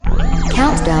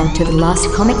countdown to the last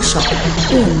comic shop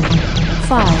in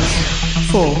 5,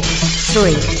 4,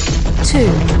 3, 2,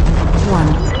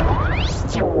 1.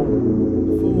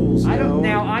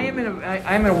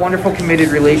 I am in a wonderful committed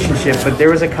relationship, but there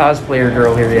was a cosplayer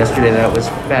girl here yesterday that was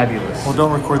fabulous. Well,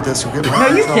 don't record this. You'll get No,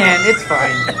 you can. It's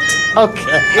fine.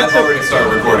 Okay. That's how we're going to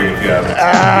start recording if you haven't.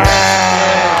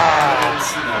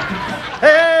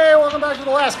 Hey, welcome back to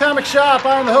the Last Comic Shop.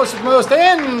 I'm the host of most,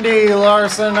 Andy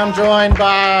Larson. I'm joined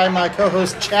by my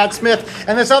co-host, Chad Smith,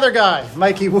 and this other guy,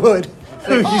 Mikey Wood.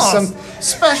 He's some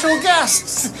special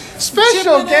guests.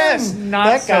 special guest. Not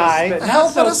That so guy. spe- not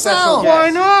Help so us special out. guest. Why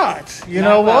not? You Not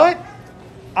know well. what?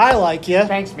 I like you.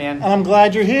 Thanks, man. And I'm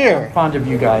glad you're here. Fond of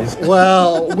you guys.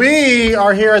 Well, we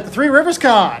are here at the Three Rivers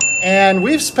Con, and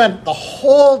we've spent the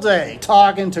whole day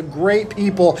talking to great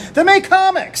people that make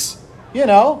comics. You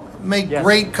know, Make Yes.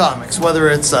 great comics, whether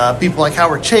it's people like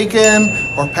Howard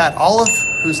Chaykin or Pat Olive,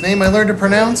 whose name I learned to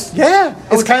pronounce. yeah,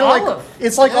 it's it's kind of like Olive.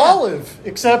 it's like Yeah. Olive,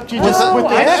 except you just Oh, put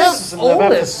the I S's have in the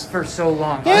Olive F's. for so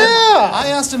long. Yeah. I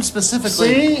asked him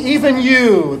specifically. See, even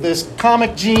you, this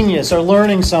comic genius, are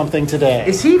learning something today.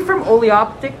 Is he from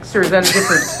Oleoptics, or is that a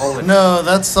different Olive? No,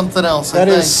 that's something else. That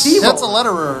I is think. Steve That's a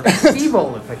Olive. letterer. Steve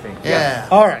Olive, I think. Yeah.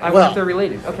 All right. I wonder well, if they're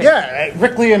related. Okay. yeah,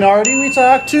 Rick Leonardi we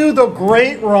talked to, the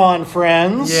great Ron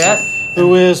Friends. Yes.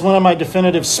 Who is one of my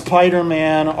definitive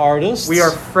Spider-Man artists. We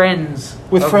are friends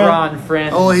With of friend- Ron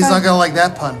Friends. Oh, he's not gonna like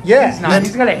that pun. Yeah. He's not.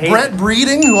 He's gonna hate Brett it.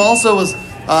 Breeding, who also was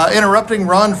interrupting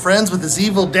Ron Friends with his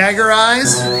evil dagger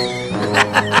eyes.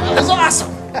 That was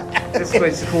awesome. This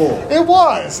was cool. It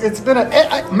was. It's been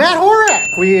Matt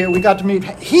Horak. We got to meet.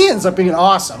 He ends up being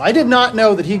awesome. I did not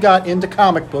know that he got into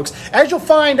comic books. As you'll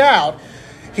find out,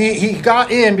 he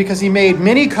got in because he made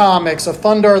mini comics of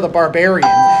Thundar the Barbarian,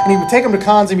 and he would take them to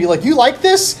cons and be like, "You like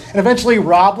this?" And eventually,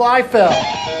 Rob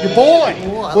Liefeld, your boy,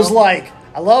 was like,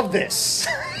 "I love this."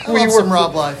 I love some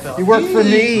Rob Liefeld. He worked for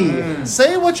me.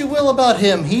 Say what you will about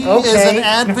him. He is Okay. an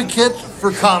advocate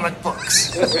for comic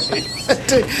books.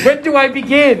 When do I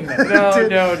begin?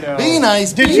 No. Be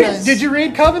nice. Did be you nice. did you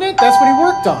read Covenant? That's what he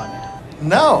worked on.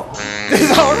 No.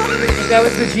 That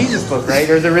was the Jesus book, right?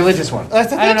 Or the religious one? I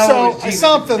think don't know if it so. was Jesus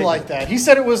Something in like that. He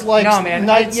said it was like No, man.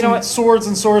 knights You know and what? swords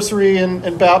and sorcery and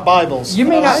Bibles. You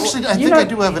may not. Actually, I you think know- I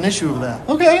do have an issue with that.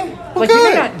 Okay. Well, Like, good. you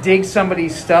may not dig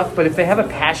somebody's stuff, but if they have a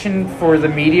passion for the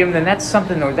medium, then that's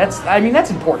something. That's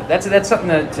important. That's something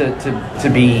to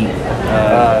be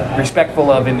respectful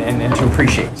of and to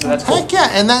appreciate. So that's cool. Heck yeah,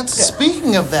 and that's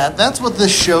speaking of that, that's what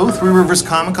this show, Three Rivers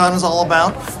Comic Con, is all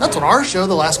about. That's what our show,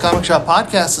 the Last Comic Shop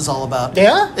Podcast, is all about.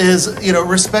 Yeah? Is,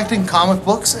 respecting comic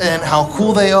books and how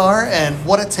cool they are and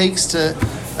what it takes to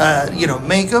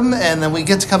make them, and then we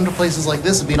get to come to places like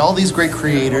this and meet all these great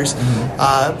creators,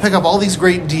 pick up all these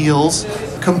great deals,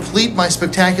 complete my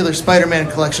spectacular Spider-Man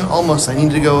collection. Almost, I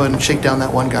need to go and shake down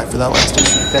that one guy for that last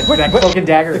issue. That Cloak and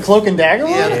Dagger. The Cloak and Dagger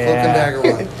one? Yeah, the Cloak and Dagger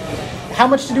one. How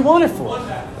much did you want it for?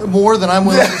 More than I'm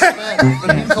willing to spend,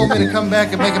 but he told me to come back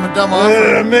and make him a dumb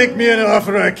offer. Make me an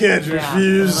offer I can't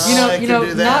refuse. I can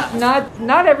do that.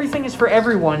 Not everything is for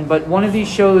everyone, but one of these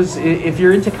shows, if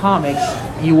you're into comics,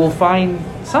 you will find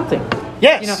something.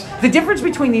 Yes. The difference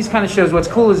between these kind of shows, what's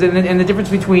cool is, and the difference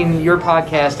between your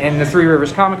podcast and the Three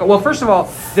Rivers Comic Con. Well, first of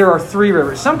all, there are 3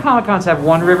 rivers. Some Comic Cons have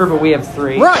 1 river, but we have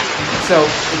 3. Right. So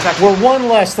it's actually We're one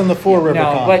less than the Four River no,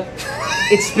 Con. but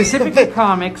it's specific to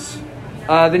comics.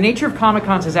 The nature of Comic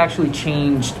Cons has actually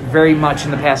changed very much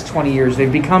in the past 20 years.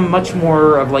 They've become much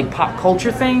more of like pop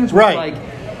culture things, with Right.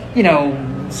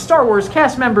 like, Star Wars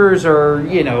cast members, or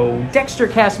Dexter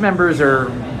cast members,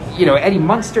 or Eddie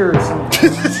Munster or some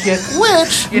shit.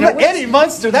 Which, Eddie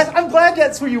Munster. I'm glad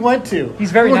that's who you went to.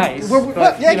 He's very nice.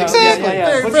 Exactly.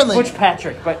 Very Butch, friendly. Butch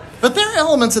Patrick, but but there are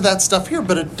elements of that stuff here,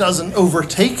 but it doesn't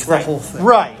overtake the whole thing.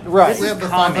 Right. We have the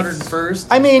comics. 501st.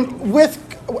 I mean,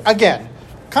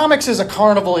 comics is a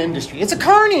carnival industry. It's a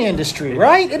carny industry,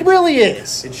 right? It really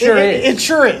is. It sure is. It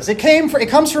sure is. It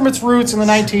comes from its roots in the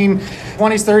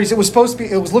 1920s, 30s.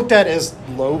 It was looked at as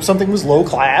something was low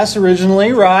class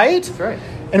originally, right? that's right.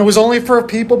 And it was only for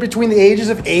people between the ages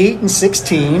of 8 and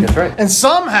 16. That's right. And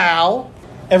somehow,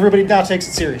 everybody now takes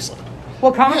it seriously.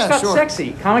 Well, comics Yeah, got sure.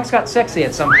 sexy. Comics got sexy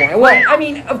at some point. Well, I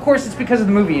mean, of course, it's because of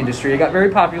the movie industry. It got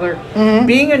very popular. Mm-hmm.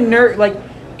 Being a nerd,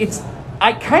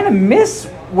 I kind of miss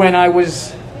when I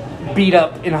was beat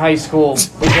up in high school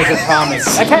because of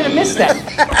comics. I kind of miss that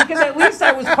because at least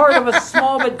I was part of a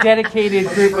small but dedicated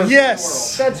group of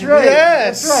Yes. That's right.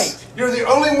 Yes. That's right. You're the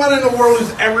only one in the world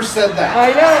who's ever said that.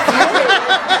 I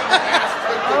know.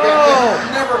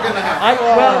 It's never going to happen.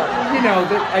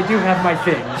 I do have my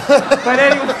things. But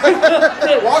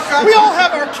anyway. Walk up. We all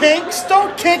have our kinks.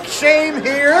 Don't kink shame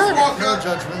here. Walk No up.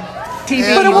 judgment. TV,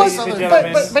 Yeah, But it was, ladies and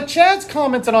gentlemen. but Chad's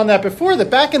commented on that before. That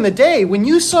back in the day, when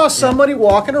you saw somebody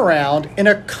walking around in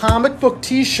a comic book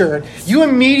T-shirt, you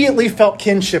immediately felt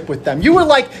kinship with them. You were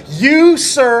like, "You,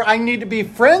 sir, I need to be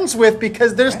friends with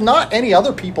because there's not any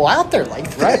other people out there like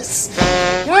this."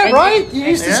 Yeah, right. You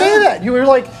used to say that. You were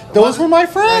like, "Those were my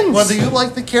friends." Whether you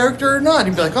like the character or not,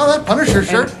 you'd be like, "Oh, that Punisher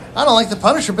shirt. I don't like the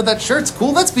Punisher, but that shirt's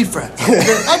cool. Let's be friends."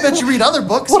 I bet you read other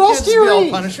books. What You else can't do just you be all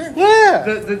read? Punisher. Yeah.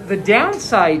 The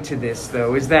downside to this,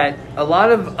 though, is that a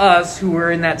lot of us who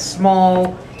were in that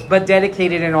small but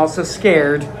dedicated and also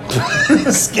scared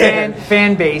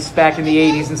fan base back in the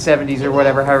 80s and 70s or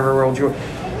whatever, however old you were,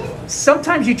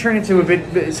 sometimes you turn into a bit,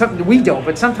 we don't,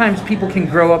 but sometimes people can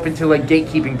grow up into like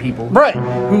gatekeeping people. Right.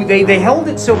 Who they held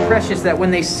it so precious that when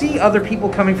they see other people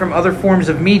coming from other forms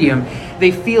of medium,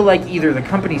 they feel like either the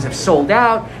companies have sold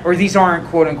out or these aren't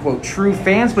quote unquote true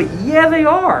fans, but yeah, they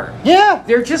are. Yeah.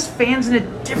 They're just fans in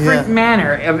a different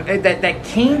manner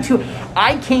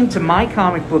I came to my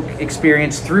comic book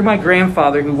experience through my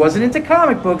grandfather who wasn't into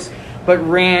comic books but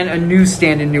ran a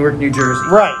newsstand in Newark, New Jersey.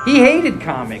 Right. He hated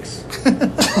comics.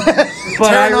 But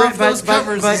Tearing off those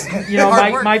covers is you know,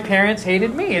 hard work. my parents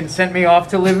hated me and sent me off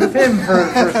to live with him for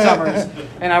summers,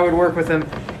 and I would work with him,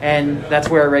 and that's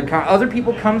where I read comics. Other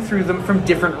people come through them from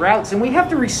different routes, and we have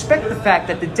to respect the fact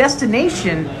that the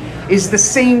destination is the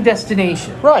same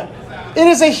destination. Right. It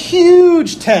is a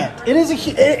huge tent. It is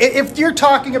if you're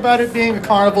talking about it being a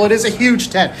carnival, it is a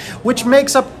huge tent, which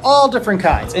makes up all different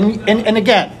kinds. And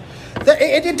again,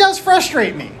 it does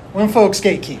frustrate me when folks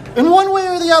gatekeep in one way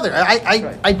or the other.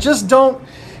 I just don't.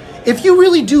 If you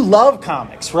really do love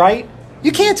comics, right?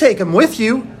 You can't take them with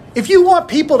you. If you want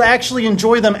people to actually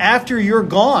enjoy them after you're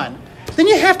gone, then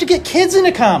you have to get kids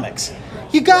into comics.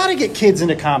 You got to get kids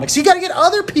into comics. You got to get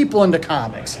other people into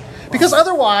comics because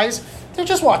otherwise they're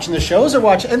just watching the shows or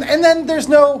watching, and then there's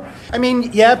no. I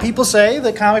mean, yeah, people say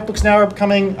that comic books now are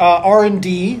becoming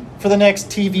R&D for the next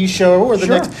TV show or the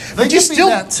next. They But you can be still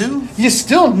that too. You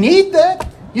still need that.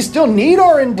 You still need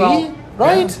R&D, Well,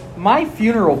 right? My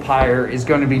funeral pyre is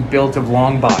going to be built of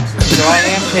long boxes, so I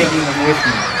am taking them with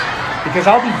me. Because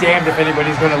I'll be damned if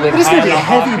anybody's going to live But it's high gonna be on a the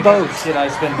hog heavy because of boat. shit I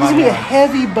spend This is gonna money be a on.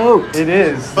 heavy boat. It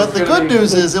is. But It's the gonna good be-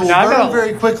 news is it will No, I burn know.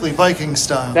 very quickly, Viking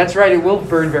style. That's right. It will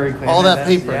burn very quickly. All that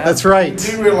paper. Yeah. That's right.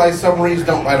 Do you realize submarines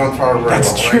don't light on fire very well?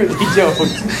 That's true. They don't.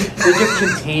 They just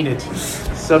contain it.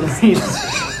 Submarines.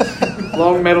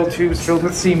 Long metal tubes filled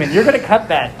with semen. You're going to cut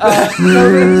that.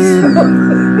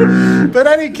 But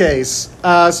in any case,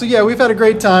 so yeah, we've had a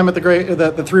great time at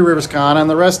the Three Rivers Con, and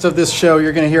the rest of this show,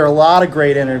 you're going to hear a lot of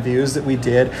great interviews that we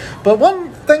did. But one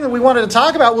thing that we wanted to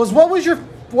talk about was what was your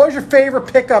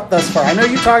favorite pickup thus far? I know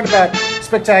you talked about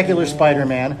Spectacular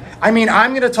Spider-Man. I mean,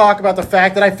 I'm going to talk about the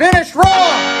fact that I finished ROM.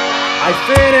 I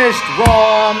finished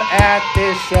ROM at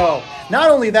this show. Not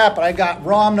only that, but I got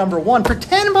ROM #1 for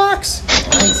 $10.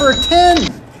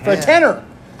 For a tenner.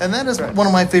 And that is one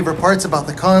of my favorite parts about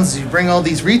the cons. Is you bring all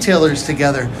these retailers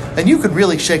together, and you could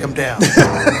really shake them down.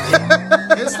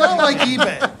 It's not like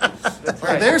eBay.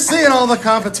 right. They're seeing all the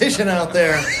competition out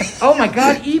there. Oh my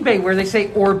God, eBay, where they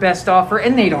say or best offer,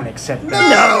 and they don't accept that.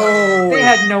 No. They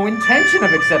had no intention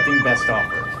of accepting best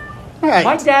offer. Right.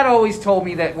 My dad always told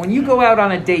me that when you go out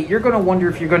on a date, you're going to wonder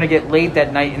if you're going to get laid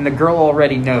that night, and the girl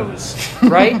already knows,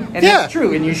 right? And Yeah. that's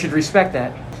true, and you should respect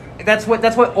that. That's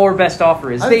what or best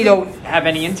offer is. They don't have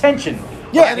any intention.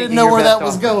 Yeah, I didn't know where that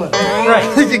was going.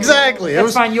 Right. Exactly.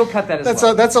 That's fine. You'll cut that as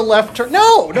well. That's a left turn.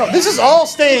 No, this is all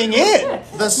staying in.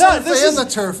 The surf and the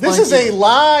turf. This is a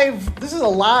live. This is a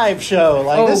live show.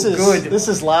 Like Oh, this is good. This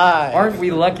is live. Aren't we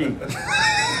lucky?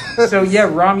 So yeah,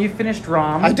 Rom, you finished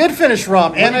Rom. I did finish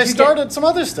ROM, and did I you started some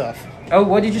other stuff. Oh,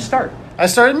 what did you start? I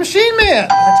started Machine Man.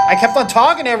 I kept on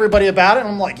talking to everybody about it, and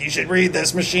I'm like, you should read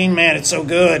this Machine Man. It's so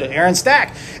good. Aaron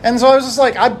Stack. And so I was just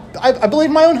like, I believe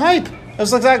my own hype. I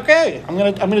was like, okay, I'm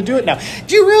gonna do it now.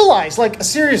 Do you realize, like,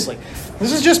 seriously,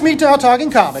 this is just me now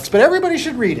talking comics, but everybody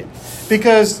should read it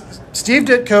because Steve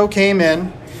Ditko came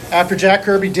in after Jack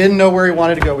Kirby didn't know where he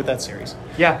wanted to go with that series.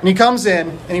 Yeah. And he comes in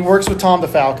and he works with Tom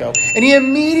DeFalco, and he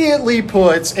immediately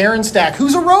puts Aaron Stack,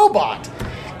 who's a robot,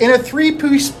 in a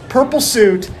 3-piece purple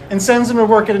suit and sends him to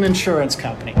work at an insurance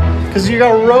company. Because you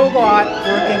got a robot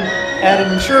working at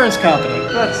an insurance company.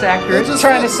 That's accurate. Just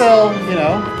trying to sell,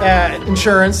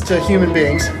 insurance to human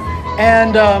beings.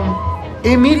 And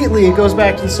immediately it goes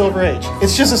back to the Silver Age.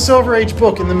 It's just a Silver Age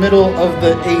book in the middle of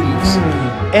the 80s.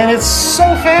 And it's so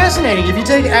fascinating. If you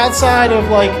take it outside of,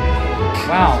 like,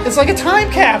 Wow. it's like a time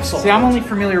capsule. See, I'm only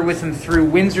familiar with him through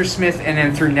Windsor Smith and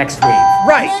then through Next Wave.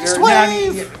 Right. Next No, I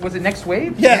Wave. mean, was it Next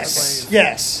Wave? Yes.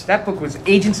 Yes. That book was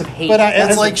Agents of Hate. But That's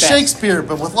It's the like best. Shakespeare,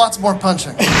 but with lots more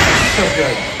punching. So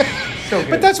good. So good.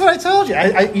 But that's what I told you.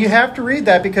 You have to read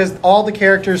that because all the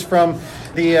characters from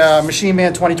the Machine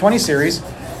Man 2020 series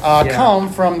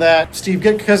come from that Steve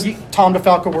Gitt, because Tom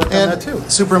DeFalco worked on that too.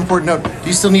 Super important note. Do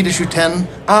you still need issue 10?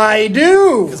 I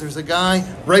do. Because there's a guy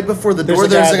right before the door.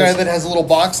 There's a guy that has a little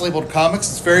box labeled comics.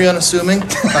 It's very unassuming.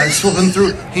 I'm flipping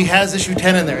through. He has issue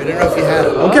 10 in there. I didn't know if you had it.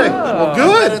 Okay, well,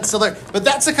 good. It's still there. But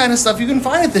that's the kind of stuff you can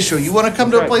find at this show. You want to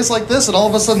come to a place like this and all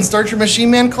of a sudden start your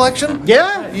Machine Man collection?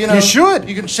 Yeah, you should.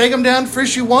 You can shake them down for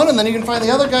issue 1, and then you can find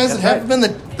the other guys that have them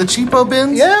in the cheapo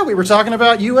bins. Yeah, we were talking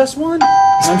about US 1.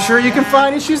 I'm sure you can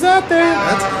find issues out there.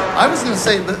 I was going to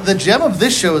say, the gem of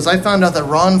this show is I found out that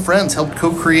Ron Friends helped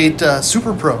co-create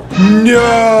Super Pro. No.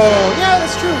 Yeah,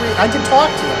 that's true. I did talk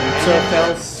to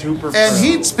him. NFL Super Pro. And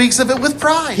he speaks of it with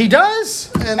pride. He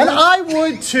does. And I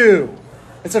would too.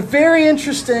 It's a very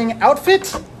interesting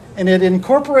outfit, and it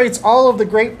incorporates all of the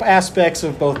great aspects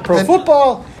of both pro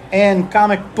football and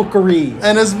comic bookery.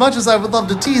 And as much as I would love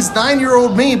to tease,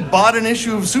 9-year-old me bought an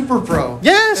issue of Super Pro.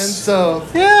 Yes. And so...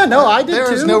 Yeah, no, I did there too.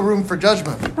 There is no room for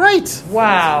judgment. Right.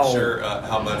 Wow. I'm not sure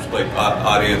how much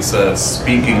audience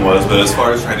speaking was, but as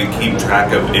far as trying to keep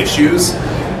track of issues,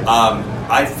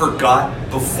 I forgot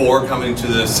before coming to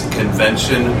this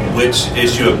convention which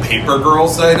issue of Paper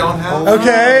Girls that I don't have.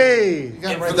 Okay.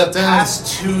 And for the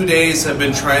past 2 days, I've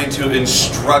been trying to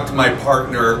instruct my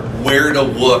partner where to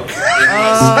look in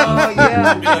my stuff.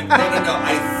 Yeah. Be like, no,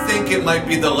 I think it might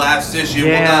be the last issue. Yeah.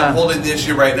 We're not holding the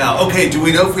issue right now. Okay, do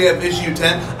we know if we have issue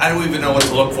 10? I don't even know what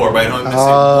to look for, but I know I'm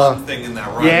missing one thing in that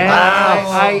run. Yeah,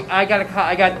 Wow. I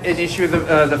got an issue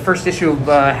of the first issue of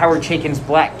Howard Chaykin's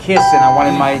Black Kiss, and I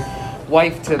wanted my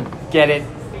wife to get it.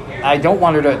 I don't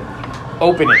want her to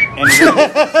open it and read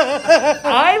it.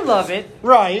 I love it,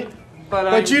 Right.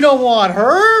 but you don't want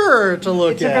her to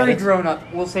look it's at a very it. grown up.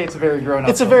 We'll say it's a very grown up.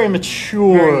 It's a very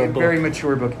mature book. very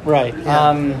mature book. Right.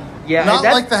 Yeah, Not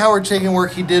like the Howard Chaykin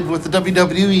work he did with the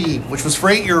WWE, which was for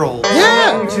 8-year-olds.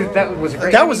 Yeah. That was a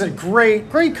great. That was a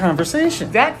great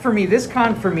conversation. That for me, this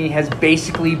con for me has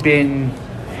basically been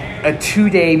a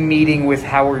 2-day meeting with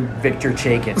Howard Victor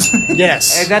Chaykin.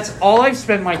 Yes. And that's all I've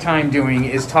spent my time doing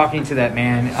is talking to that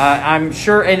man. I'm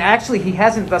sure, and actually he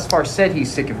hasn't thus far said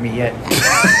he's sick of me yet.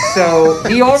 So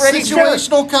he already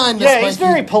Situational kindness. Yeah, he's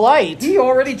Mikey. very polite. He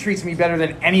already treats me better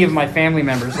than any of my family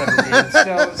members ever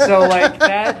did. So like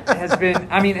that has been,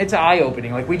 I mean, it's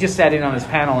eye-opening. Like we just sat in on this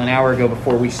panel an hour ago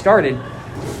before we started.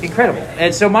 Incredible.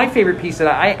 And so my favorite piece that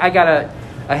I got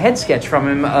a head sketch from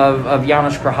him of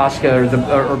Janusz Prohaska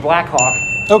or Black Hawk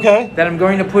Okay. that I'm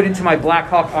going to put into my Black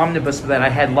Hawk omnibus that I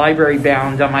had library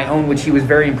bound on my own, which he was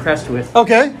very impressed with.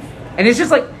 Okay. And it's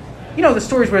just like, you know, the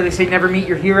stories where they say never meet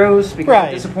your heroes because Right.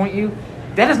 they disappoint you.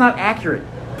 That is not accurate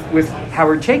with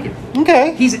Howard Chaykin.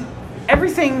 Okay. He's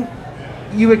everything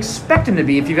you expect him to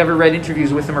be if you've ever read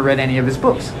interviews with him or read any of his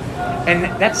books. And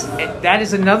that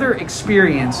is another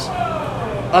experience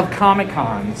of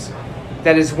ComicCons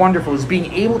that is wonderful, is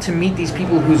being able to meet these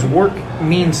people whose work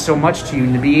means so much to you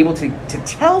and to be able to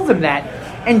tell them that.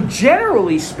 And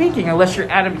generally speaking, unless you're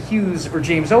Adam Hughes or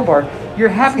James O'Barr, you're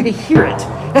happy to hear it.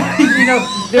 You know,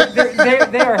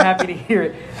 they are happy to hear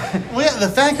it. Well, yeah, the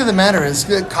fact of the matter is,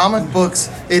 comic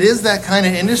books, it is that kind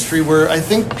of industry where I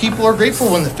think people are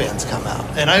grateful when the fans come out.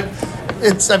 And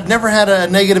I've never had a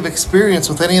negative experience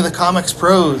with any of the comics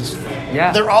pros.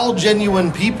 Yeah. They're all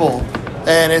genuine people.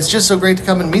 And it's just so great to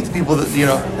come and meet the people that, you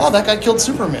know, oh, that guy killed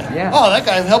Superman. Yeah. Oh, that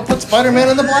guy helped put Spider-Man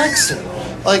in the black suit.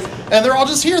 Like, and they're all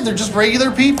just here. They're just regular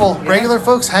people, regular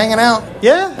folks hanging out.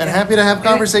 Yeah. And happy to have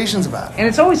conversations about it. And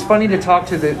it's always funny to talk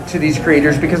to these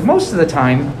creators because most of the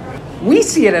time we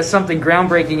see it as something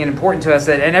groundbreaking and important to us,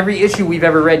 and every issue we've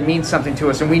ever read means something to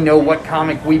us, and we know what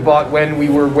comic we bought when we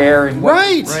were where and what.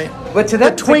 Right. But to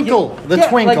them, The twinkle. The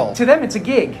twinkle. Like, to them, it's a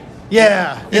gig.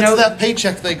 Yeah. It's know, that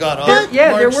paycheck they got on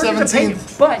They're March working the 17th.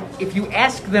 payment. But if you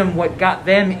ask them what got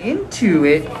them into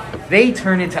it, they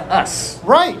turn into us.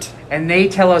 Right. And they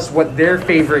tell us what their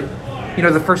favorite, you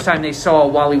know, the first time they saw a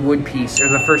Wally Wood piece, or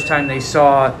the first time they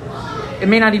saw, it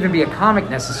may not even be a comic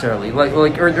necessarily.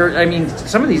 Or I mean,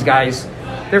 some of these guys,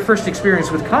 their first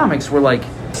experience with comics were like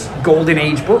golden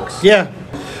age books. Yeah.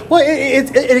 Well,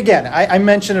 it again, I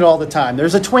mention it all the time.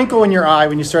 There's a twinkle in your eye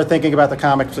when you start thinking about the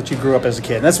comics that you grew up as a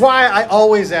kid. And that's why I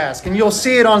always ask, and you'll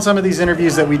see it on some of these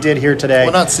interviews that we did here today.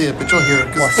 Well, not see it, but you'll hear it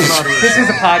because it's an audio. This is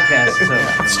a podcast,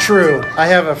 so. It's true. I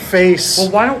have a face Well,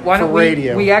 why don't for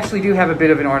radio. we actually do have a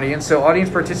bit of an audience, so audience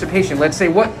participation. Let's say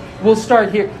we'll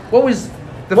start here. What was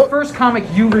the first comic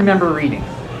you remember reading?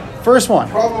 First one.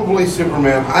 Probably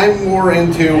Superman. I'm more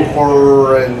into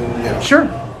horror and, you know.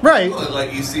 Sure. Right.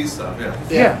 Like EC stuff, yeah.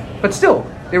 Yeah. But still,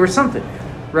 there was something.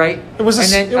 right? It was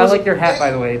I like your hat,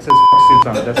 by the way. It says "F suits"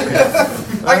 on it. That's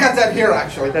great. I got that here,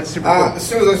 actually. That's super cool. As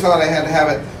soon as I saw it, I had to have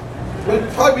it.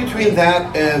 Probably between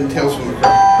that and Tales from the Crypt.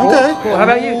 Okay. Cool. How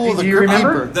about you? Do you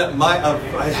remember? That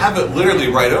I have it literally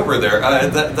right over there.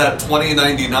 That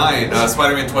 2099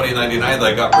 Spider-Man 2099 that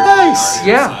I got. Nice.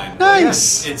 Yeah.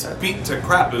 Nice. It's beat to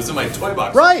crap. It was in my toy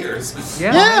box Right. for years.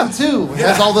 Yeah. Mine too. It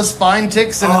has all the spine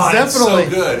ticks, and it's definitely so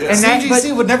good. And that-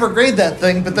 CGC would never grade that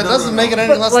thing, but that doesn't make it any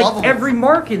But less like lovable. every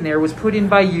mark in there was put in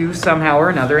by you somehow or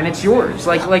another, and it's yours.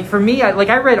 Like for me,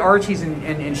 I read Archie's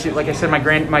and shit. Like I said, my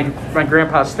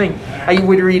grandpa's thing. I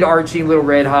would read Archie, Little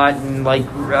Red Hot, and like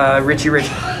Richie Rich.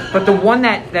 But the one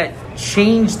that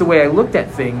changed the way I looked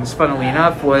at things, funnily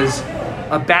enough, was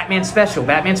a Batman Special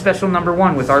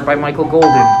 #1 with art by Michael Golden.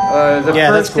 The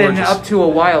Yeah, that's first and gorgeous. up to a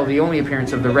while, the only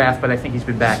appearance of the Wrath, but I think he's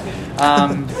been back.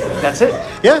 That's it.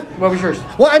 Yeah. What was yours?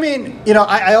 Well, I mean,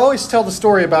 I always tell the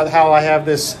story about how I have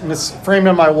this framed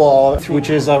on my wall, which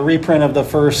is a reprint of the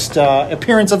first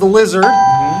appearance of the Lizard,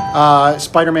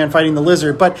 Spider-Man fighting the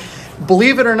Lizard. But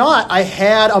believe it or not, I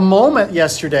had a moment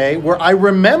yesterday where I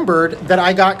remembered that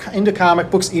I got into comic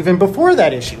books even before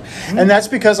that issue. And that's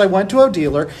because I went to a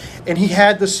dealer, and he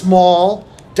had the small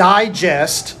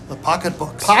digest the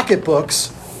pocketbooks.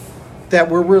 pocketbooks that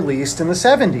were released in the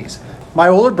 70s. My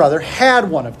older brother had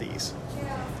one of these.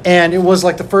 And it was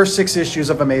like the first 6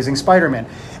 issues of Amazing Spider-Man.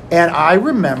 And I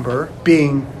remember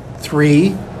being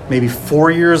 3, maybe 4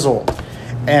 years old.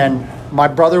 And my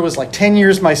brother was like 10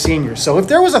 years my senior. So if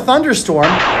there was a thunderstorm,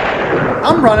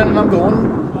 I'm running and I'm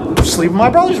going to sleep in my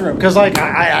brother's room. Because like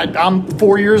I'm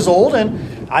 4 years old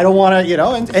and I don't want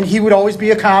to, and he would always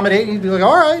be accommodating. He'd be like,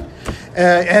 all right.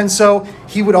 And so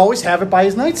he would always have it by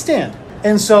his nightstand.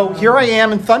 And so here I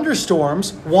am in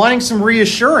thunderstorms, wanting some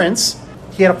reassurance.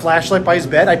 He had a flashlight by his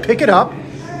bed. I pick it up,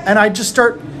 and I just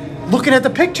start looking at the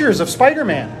pictures of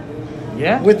Spider-Man.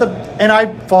 Yeah. And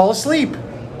I fall asleep.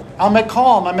 I'm at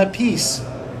calm. I'm at peace.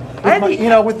 With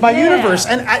my universe.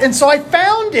 And so I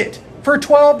found it for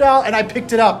 $12, and I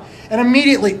picked it up, and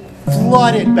immediately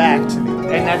flooded back to me.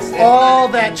 And that's all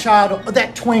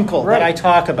that twinkle that I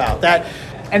talk about.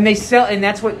 And they sell, and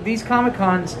that's what these Comic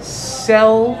Cons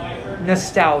sell,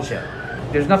 nostalgia.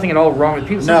 There's nothing at all wrong with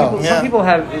people. Some people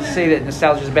say that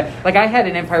nostalgia is bad. Like I had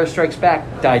an Empire Strikes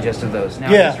Back digest of those. Now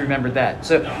I just remembered that.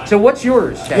 So what's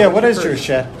yours, Chad? Yeah, what is yours,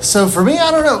 Chad? So for me,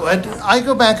 I don't know. I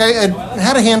go back. I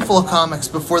had a handful of comics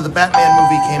before the Batman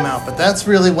movie came out, but that's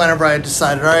really whenever I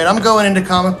decided, all right, I'm going into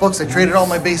comic books. I traded all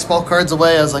my baseball cards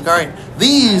away. I was like, all right,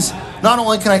 these, not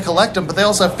only can I collect them, but they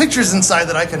also have pictures inside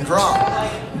that I can draw.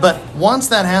 But once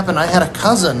that happened, I had a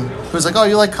cousin who was like, oh,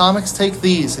 you like comics? Take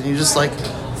these. And he just like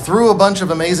threw a bunch of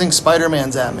Amazing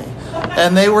Spider-Mans at me.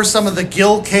 And they were some of the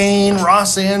Gil Kane,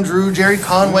 Ross Andrew, Jerry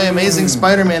Conway Amazing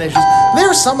Spider-Man issues. They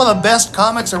were some of the best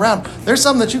comics around. There's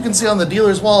some that you can see on the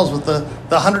dealer's walls with the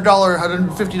 $100,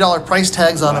 $150 price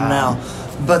tags on them now.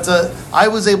 But I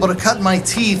was able to cut my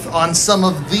teeth on some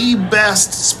of the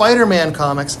best Spider-Man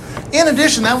comics. In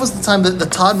addition, that was the time that the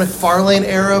Todd McFarlane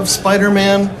era of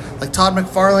Spider-Man, like Todd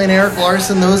McFarlane, Eric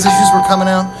Larson, those issues were coming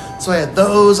out. So I had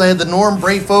those. I had the Norm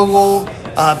Brayfogle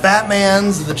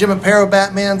Batmans, the Jim Aparo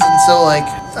Batmans, and so like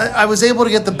I was able to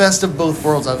get the best of both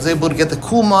worlds. I was able to get the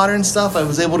cool modern stuff. I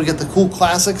was able to get the cool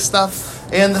classic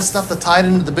stuff, and the stuff that tied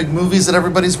into the big movies that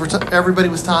everybody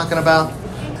was talking about.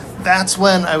 That's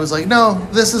when I was like, no,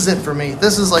 this is it for me.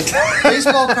 This is like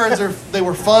baseball cards they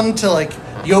were fun to like.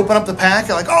 You open up the pack,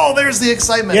 you're like, oh, there's the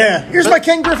excitement. Yeah, here's my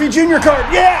Ken Griffey Jr. card.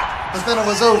 Yeah. But then it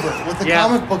was over. With the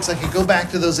comic books, I could go back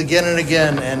to those again and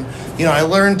again. And, I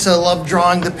learned to love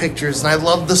drawing the pictures, and I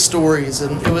loved the stories.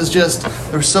 And it was just,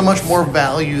 there was so much more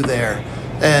value there.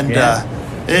 And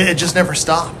it just never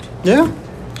stopped. Yeah.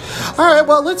 All right,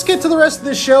 well, let's get to the rest of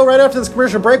this show. Right after this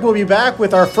commercial break, we'll be back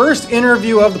with our first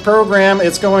interview of the program.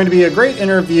 It's going to be a great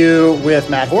interview with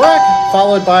Matt Horak,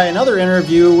 followed by another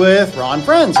interview with Ron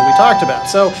Friends, who we talked about.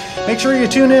 So make sure you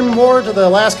tune in more to the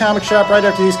Last Comic Shop right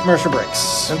after these commercial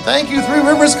breaks. And thank you, Three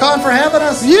Rivers Con, for having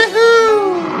us.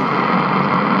 Yoo-hoo!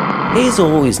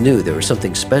 Hazel always knew there was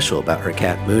something special about her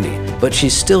cat Mooney, but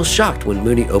she's still shocked when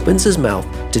Mooney opens his mouth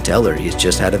to tell her he's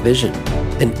just had a vision.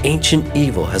 An ancient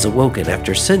evil has awoken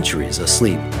after centuries of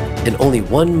sleep, and only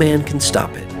one man can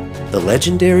stop it, the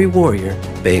legendary warrior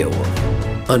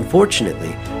Beowulf.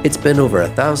 Unfortunately, it's been over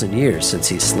 1,000 years since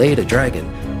he slayed a dragon,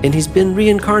 and he's been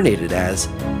reincarnated as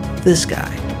this guy.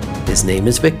 His name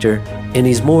is Victor, and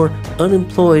he's more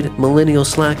unemployed millennial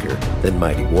slacker than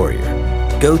mighty warrior.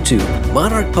 Go to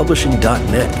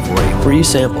monarchpublishing.net for a free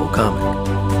sample comic.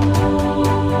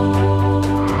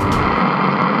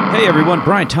 Hey everyone,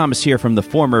 Brian Thomas here from the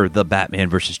former The Batman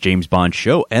vs. James Bond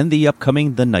show and the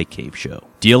upcoming The Night Cave show.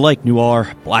 Do you like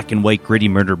noir, black and white gritty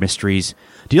murder mysteries?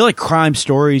 Do you like crime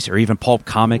stories or even pulp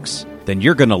comics? Then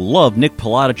you're gonna love Nick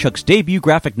Palatichuk's debut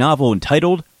graphic novel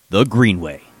entitled The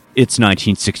Greenway. It's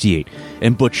 1968,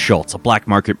 and Butch Schultz, a black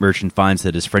market merchant, finds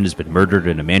that his friend has been murdered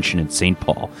in a mansion in St.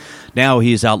 Paul. Now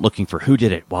he is out looking for who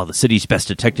did it, while the city's best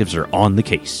detectives are on the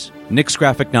case. Nick's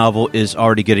graphic novel is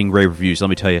already getting rave reviews, let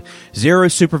me tell you. Zero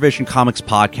Supervision Comics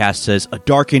podcast says, a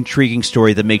dark, intriguing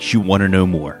story that makes you want to know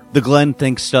more. The Glenn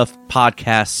Thinks Stuff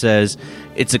podcast says,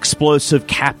 it's explosive,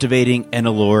 captivating, and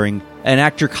alluring. And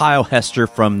actor Kyle Hester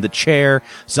from The Chair,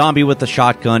 Zombie with a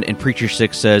Shotgun, and Preacher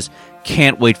 6 says,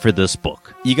 can't wait for this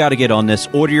book. You gotta get on this.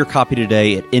 Order your copy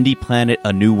today at Indie Planet,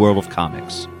 A New World of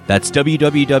Comics. That's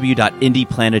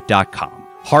www.indieplanet.com.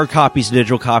 Hard copies and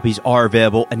digital copies are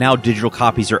available, and now digital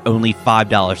copies are only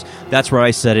 $5. That's where I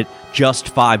said it,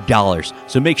 just $5.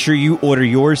 So make sure you order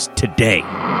yours today. All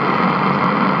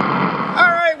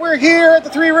right, we're here at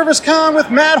the Three Rivers Con with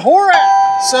Matt Horak.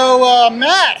 So,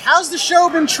 Matt, how's the show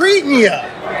been treating you?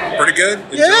 Pretty good.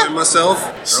 Enjoying myself.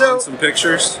 Drawing some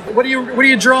pictures. What are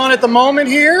you drawing at the moment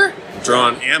here?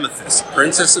 Drawing Amethyst,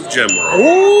 Princess of Gemworld.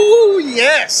 Oh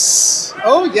yes.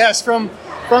 Oh yes. From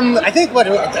I think what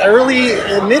early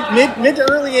mid to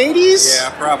early 80s.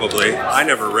 Yeah, probably. I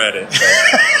never read it.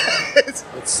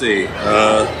 Let's see.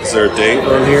 Is there a date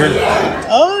on here?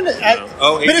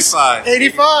 Oh, 85.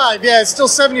 85. Yeah, it's still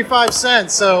 75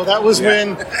 cents. So that was when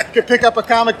you could pick up a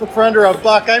comic book for under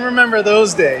 $1. I remember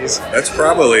those days. That's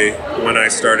probably when I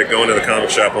started going to the comic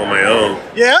shop on my own.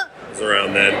 Yeah.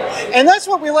 Around then, and that's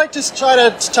what we like to try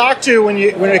to talk to when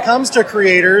it comes to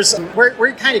creators, where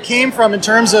you kind of came from in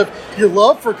terms of your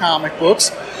love for comic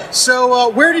books. So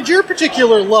where did your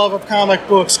particular love of comic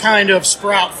books kind of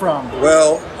sprout from?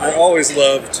 Well, I always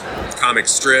loved comic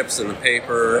strips and the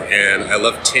paper, and I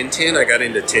loved Tintin. I got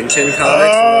into Tintin comics when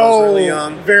I was really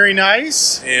young. Very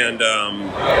nice. And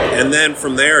then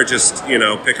from there, just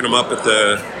picking them up at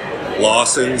the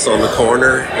Lawsons on the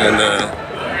corner,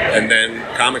 and then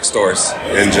comic stores,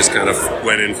 and just kind of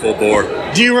went in full bore.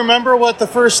 Do you remember what the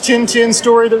first Tintin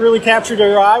story that really captured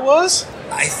your eye was?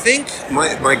 I think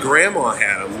my grandma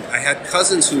had them. I had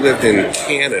cousins who lived in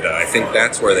Canada. I think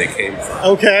that's where they came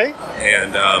from. Okay.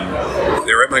 And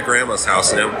they were at my grandma's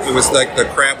house, and it was like the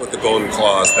crab with the golden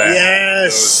claws.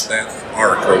 That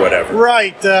arc or whatever.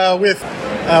 Right, with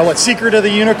Secret of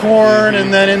the Unicorn,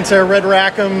 and then into Red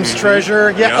Rackham's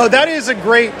Treasure. Yeah. Yep. Oh, that is a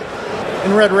great.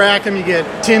 In Red Rackham, you get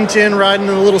Tintin riding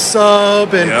in a little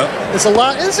sub, and it's a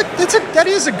lot. That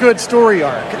is a good story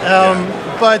arc.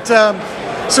 But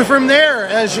so from there,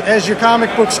 as your comic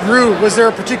books grew, was there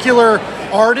a particular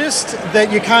artist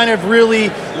that you kind of really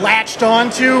latched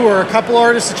onto, or a couple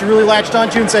artists that you really latched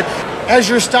onto, and said, as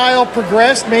your style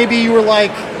progressed, maybe you were like,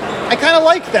 I kind of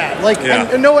like that.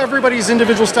 I know everybody's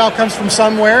individual style comes from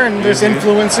somewhere, and there's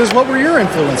influences. What were your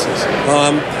influences?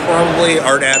 Probably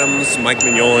Art Adams, Mike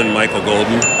Mignola, and Michael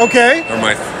Golden. Okay. Are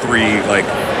my three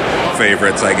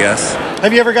favorites, I guess.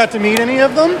 Have you ever got to meet any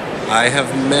of them? I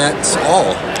have met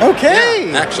all. Okay.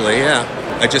 Yeah, actually, yeah.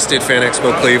 I just did Fan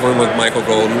Expo Cleveland with Michael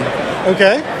Golden.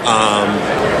 Okay.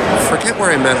 I forget where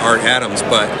I met Art Adams,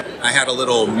 but I had a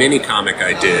little mini comic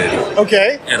I did.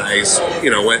 Okay. And I,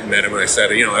 went and met him, and I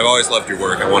said, I've always loved your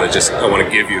work. I want to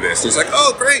give you this. And he's like,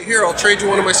 oh, great, here, I'll trade you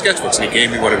one of my sketchbooks. And he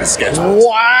gave me one of his sketchbooks.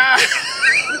 Wow.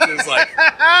 Which is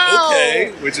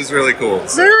okay, which is really cool.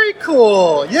 So. Very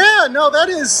cool. Yeah, no, that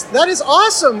is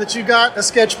awesome that you got a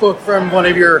sketchbook from one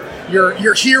of your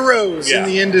heroes in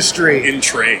the industry. In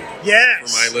trade.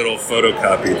 Yes. For my little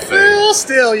photocopied thing. Well,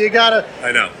 still, you gotta.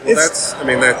 I know. Well,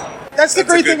 that's the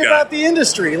great thing about the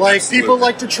industry. People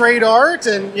like to trade art,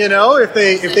 and if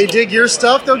they dig your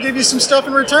stuff, they'll give you some stuff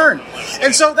in return.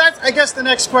 And so that's, I guess, the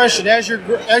next question. As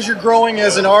you're growing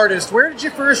as an artist, where did you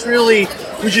first really,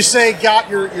 would you say, got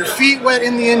your feet wet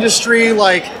in the industry?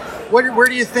 Where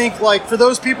do you think, for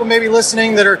those people maybe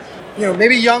listening that are,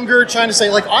 maybe younger, trying to say,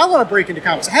 I want to break into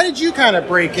comics. How did you kind of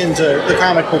break into the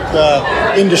comic book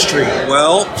industry?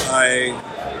 Well,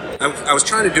 I was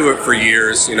trying to do it for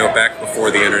years, back before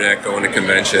the internet, going to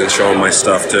conventions, showing my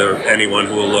stuff to anyone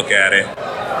who will look at it,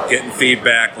 getting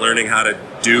feedback, learning how to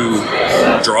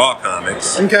draw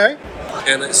comics. Okay.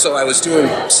 And so I was doing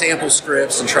sample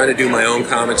scripts and trying to do my own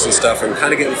comics and stuff, and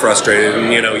kind of getting frustrated,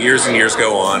 and years and years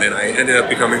go on, and I ended up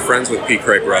becoming friends with P.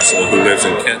 Craig Russell, who lives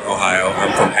in Kent, Ohio.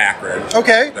 I'm from Akron.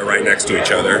 Okay. They're right next to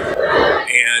each other.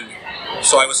 And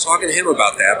so I was talking to him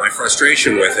about that, my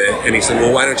frustration with it, and he said,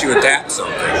 well, why don't you adapt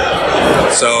something?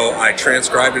 So I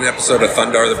transcribed an episode of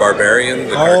Thundar the Barbarian,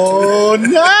 the cartoon. Oh,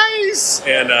 nice! Nice.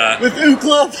 And with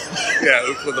Ookla. yeah,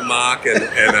 Ookla the Mock and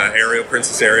Ariel,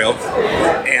 Princess Ariel,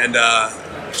 and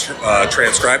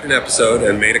transcribed an episode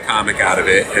and made a comic out of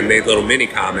it and made little mini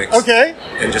comics. Okay.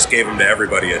 And just gave them to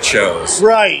everybody at shows.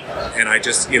 Right. And I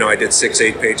just, I did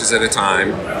 6-8 pages at a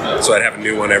time, so I'd have a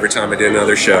new one every time I did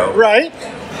another show. Right.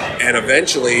 And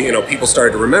eventually, people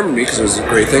started to remember me because it was a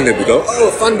great thing. They would go,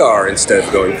 "Oh, Thundar," instead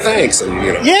of going, "Thanks," and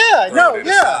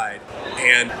aside.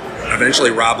 And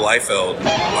eventually, Rob Liefeld,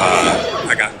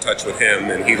 I got in touch with him,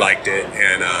 and he liked it,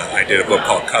 and I did a book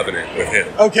called Covenant with him.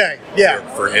 Okay, yeah.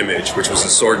 For Image, which was a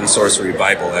sword and sorcery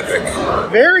Bible epic.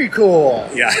 Very cool.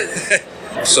 Yeah.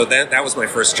 So that was my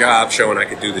first job, showing I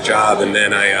could do the job, and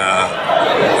then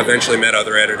I eventually met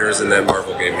other editors, and then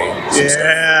Marvel gave me some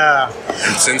stuff.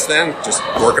 And since then, just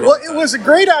working on Well, it was a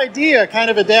great idea, kind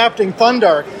of adapting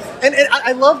Thundar. And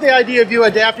I love the idea of you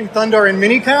adapting Thundar in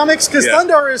mini comics, because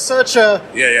Thundar is such a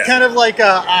kind of like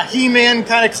a He-Man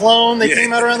kind of clone. They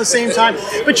came out around the same time.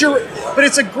 But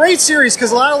it's a great series,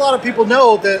 because a lot of people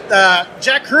know that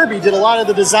Jack Kirby did a lot of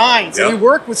the designs, and he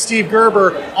worked with Steve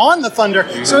Gerber on the Thundar.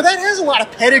 Mm-hmm. So that has a lot of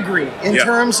pedigree in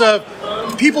terms of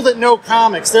people that know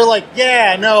comics. They're like,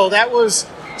 that was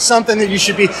something that you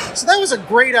should be. So that was a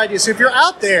great idea. So if you're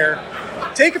out there,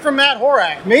 take it from Matt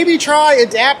Horak. Maybe try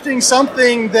adapting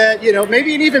something that,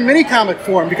 maybe in even mini comic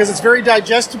form, because it's very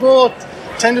digestible,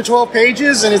 10 to 12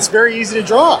 pages, and it's very easy to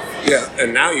draw. Yeah,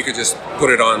 and now you could just put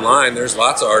it online. There's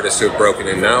lots of artists who have broken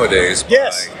in nowadays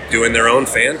by doing their own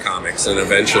fan comics, and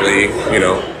eventually,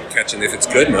 catching, if it's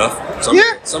good enough,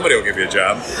 somebody will give you a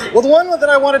job. Well, the one that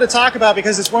I wanted to talk about,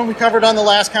 because it's one we covered on the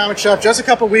last comic shop just a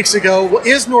couple weeks ago,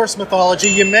 is Norse mythology.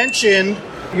 You mentioned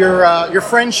your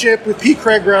friendship with P.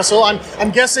 Craig Russell.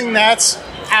 I'm guessing that's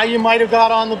how you might have got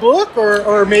on the book,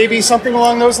 or maybe something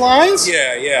along those lines?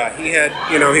 Yeah. He had,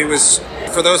 he was,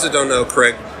 for those that don't know,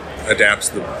 Craig adapts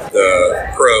the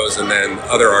prose, and then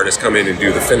other artists come in and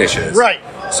do the finishes. Right.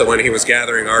 So when he was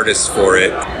gathering artists for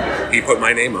it, he put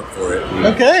my name up for it.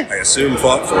 Okay. I assume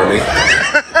fought for me.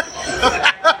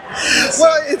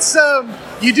 Well, it's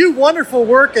you do wonderful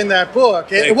work in that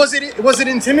book. Was it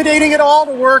intimidating at all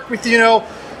to work with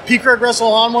P. Craig Russell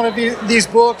on one of these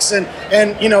books, and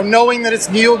knowing that it's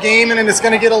Neil Gaiman and it's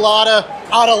going to get a lot of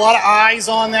eyes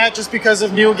on that just because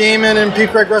of Neil Gaiman and P.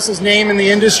 Craig Russell's name in the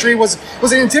industry? Was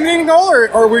it intimidating at all,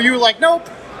 or were you like, nope,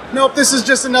 this is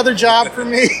just another job for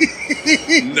me?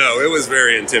 No, it was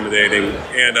very intimidating.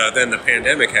 And then the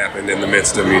pandemic happened in the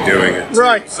midst of me doing it, too.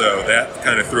 Right. So that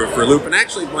kind of threw it for a loop, and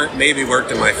actually maybe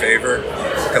worked in my favor,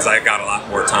 because I got a lot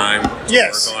more time to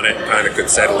work on it and kind of could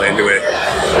settle into it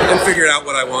and figured out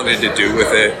what I wanted to do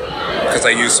with it, because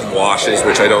I used some washes,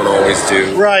 which I don't always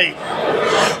do. Right.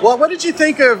 Well, what did you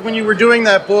think of when you were doing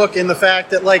that book, and the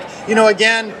fact that,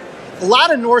 again, a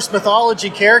lot of Norse mythology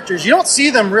characters, you don't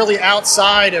see them really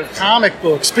outside of comic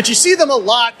books, but you see them a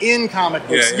lot in comic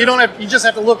books. Yeah. You just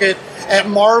have to look at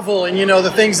Marvel and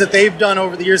the things that they've done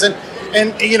over the years. And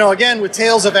again, with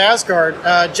Tales of Asgard,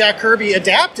 Jack Kirby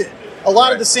adapted a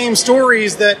lot of the same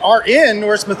stories that are in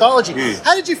Norse mythology.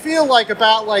 How did you feel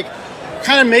about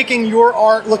kind of making your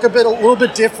art look a little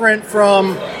bit different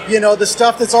from the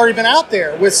stuff that's already been out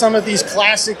there with some of these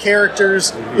classic characters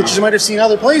that you might have seen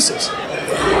other places?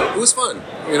 It was fun.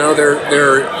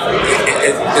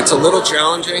 It's a little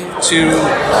challenging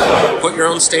to put your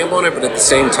own stamp on it, but at the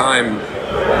same time,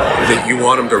 that you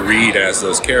want them to read as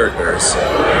those characters.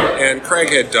 And Craig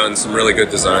had done some really good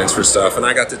designs for stuff, and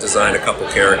I got to design a couple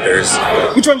characters.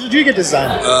 Which ones did you get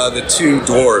designed? The two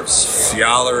dwarves,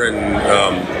 Fjalar and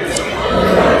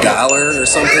Galar or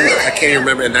something. I can't even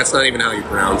remember, and that's not even how you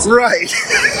pronounce it. Right.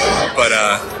 But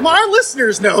well, our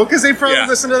listeners know, because they probably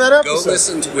listened to that episode. Go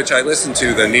listen to, which I listened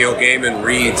to, the Neil Gaiman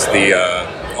reads the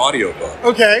audiobook.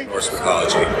 Okay. Norse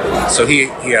mythology. So he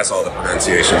has all the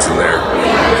pronunciations in there.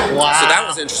 Wow. So that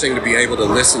was interesting to be able to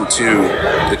listen to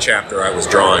the chapter I was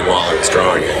drawing while I was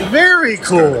drawing it. Very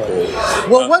cool.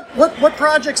 Well, what what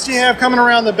projects do you have coming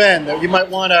around the bend that you might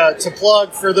want to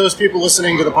plug for those people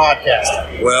listening to the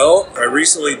podcast? Well, I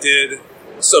recently did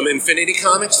some Infinity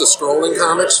comics, the scrolling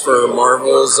comics for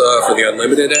Marvel's for the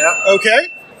Unlimited app. Okay.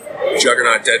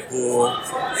 Juggernaut,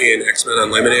 Deadpool in X-Men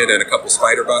Unlimited, and a couple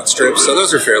Spider-Bot strips. So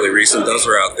those are fairly recent. Those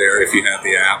are out there if you have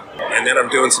the app. And then I'm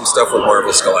doing some stuff with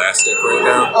Marvel Scholastic right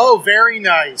now. Oh, very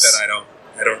nice. That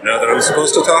I don't know that I'm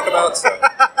supposed to talk about. So.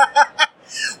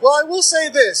 Well, I will say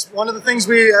this. One of the things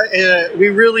we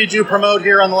really do promote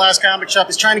here on the Last Comic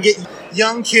Shop is trying to get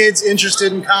young kids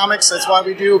interested in comics. That's why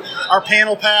we do our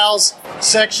Panel Pals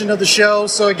section of the show.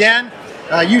 So again,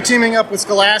 you teaming up with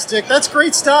Scholastic, that's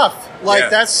great stuff.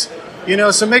 That's,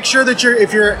 so make sure that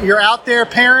if you're out there,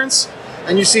 parents,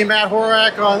 and you see Matt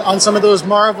Horak on some of those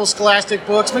Marvel Scholastic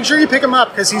books, make sure you pick him up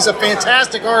because he's a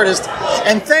fantastic artist.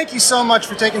 And thank you so much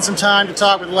for taking some time to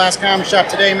talk with The Last Comic Shop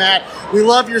today, Matt. We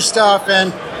love your stuff,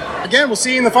 and again, we'll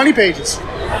see you in the funny pages.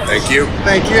 Thank you.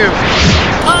 Thank you.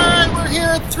 All right, we're here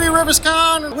at Three Rivers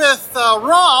Con with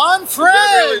Ron Friends. Is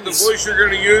that really the voice you're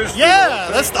going to use? Yeah,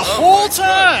 that's the whole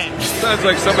time. Sounds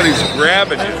like somebody's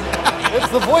grabbing you. It's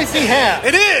the voice he has.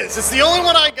 It is. It's the only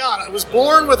one I got. I was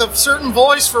born with a certain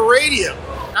voice for radio.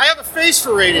 I have a face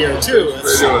for radio, too.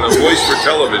 Radio and a voice for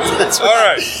television. That's All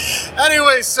right.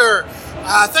 Anyway, sir,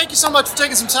 thank you so much for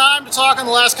taking some time to talk on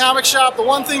The Last Comic Shop. The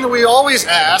one thing that we always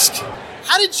ask,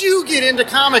 how did you get into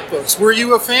comic books? Were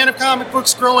you a fan of comic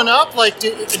books growing up? Like, do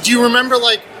you remember,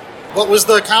 like, what was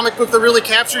the comic book that really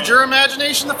captured your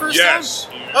imagination the first time? Yes.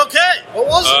 Okay, what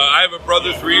was it? I have a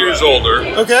brother 3 years older.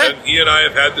 Okay. And he and I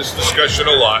have had this discussion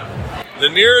a lot. The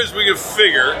nearest we could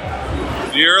figure,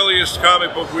 the earliest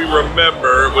comic book we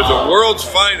remember was a World's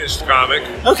Finest comic.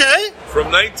 Okay.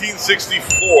 From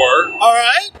 1964. All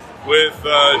right. With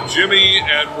Jimmy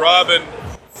and Robin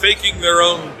faking their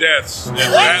own deaths, and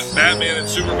Batman and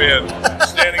Superman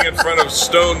standing in front of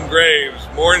stone graves,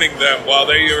 mourning them while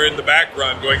they are in the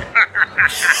background going,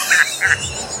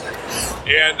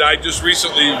 and I just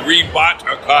recently rebought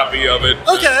a copy of it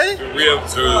to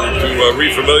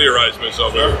refamiliarize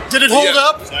myself with it. Did it hold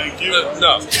up? Thank you.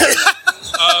 No.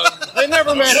 They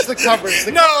never match the covers.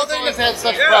 They just had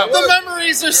such problems. The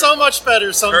memories are so much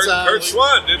better sometimes. Kurt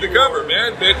Swan did the cover,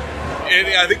 man. And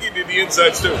I think he did the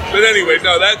insides too. But anyway,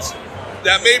 no,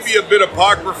 that may be a bit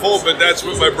apocryphal, but that's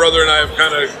what my brother and I have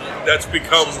that's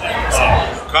become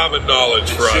common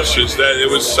knowledge for us, is that it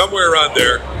was somewhere around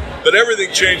there. But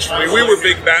everything changed for me. We were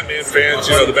big Batman fans,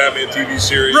 the Batman TV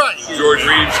series, right. George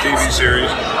Reeves TV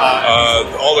series,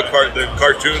 all the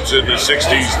cartoons in the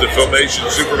 60s, the Filmation,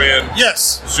 Superman,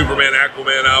 Superman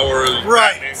Aquaman Hour,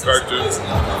 Batman cartoons.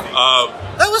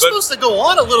 That was supposed to go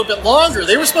on a little bit longer.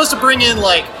 They were supposed to bring in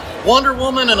like Wonder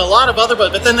Woman and a lot of other,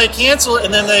 but then they canceled it,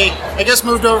 and then they, I guess,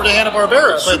 moved over to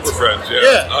Hanna-Barbera. Super Friends,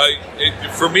 yeah.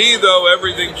 For me, though,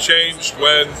 everything changed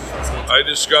when I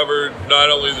discovered not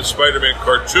only the Spider-Man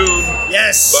cartoon,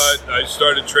 but I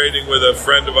started trading with a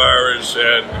friend of ours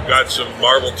and got some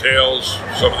Marvel Tales,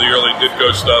 some of the early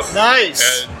Ditko stuff. Nice.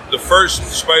 And the first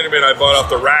Spider-Man I bought off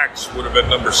the racks would have been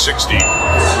number 60,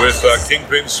 with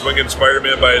Kingpin swinging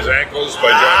Spider-Man by his ankles by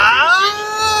John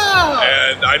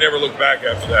And I never looked back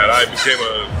after that. I became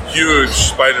a huge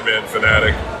Spider-Man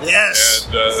fanatic. Yes.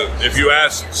 And if you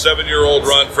asked 7-year-old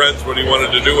Ron Friends what he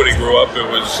wanted to do when he grew up, it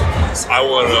was, I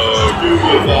want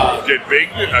to get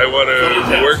big, I want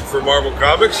to work for Marvel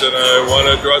Comics, and I want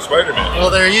to draw Spider-Man. Well,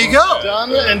 there you go.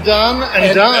 Done and done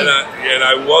and done. And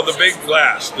I won the big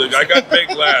last. I got big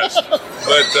last.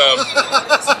 But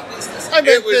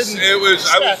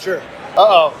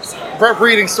Brett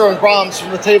Breeding's throwing bombs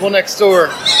from the table next door.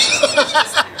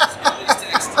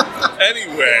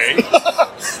 Anyway,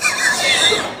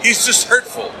 he's just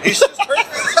hurtful.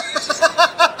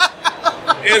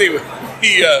 Anyway,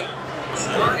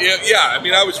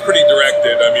 I was pretty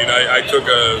directed. I took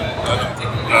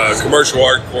a commercial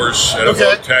art course at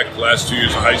Art Tech the last 2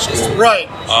 years of high school. Right.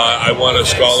 I won a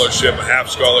scholarship, a half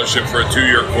scholarship for a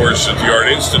 2-year course at the Art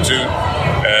Institute,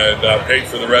 and paid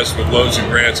for the rest with loans and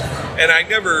grants. And I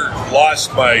never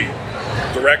lost my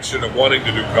direction of wanting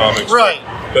to do comics. Right.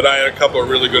 But I had a couple of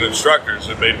really good instructors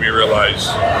that made me realize,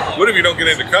 what if you don't get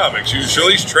into comics? You should at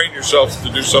least train yourself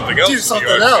to do something else. Do something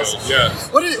else. Field. Yeah.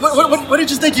 What did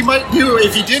you think you might do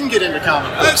if you didn't get into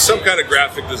comics? Some kind of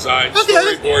graphic design,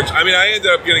 storyboards. I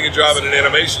ended up getting a job in an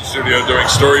animation studio doing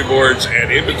storyboards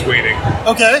and in-betweening.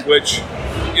 Okay. Which,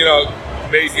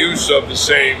 made use of the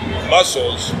same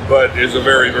muscles, but is a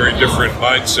very, very different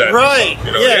mindset. Right.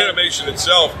 Animation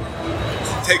itself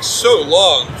takes so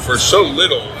long for so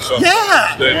little.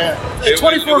 That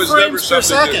 24 frames per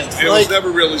second. It was never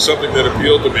really something that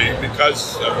appealed to me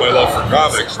because of my love for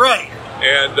comics. Right.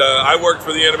 And I worked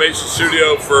for the animation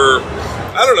studio for,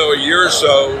 a year or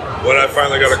so when I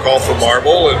finally got a call from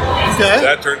Marvel, and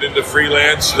that turned into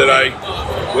freelance that I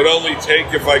would only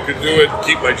take if I could do it and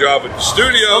keep my job at the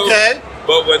studio. Okay.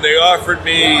 But when they offered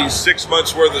me 6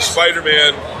 months worth of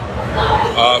Spider-Man,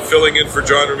 filling in for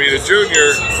John Romita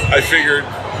Jr., I figured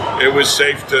it was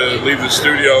safe to leave the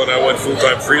studio, and I went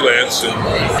full-time freelance, and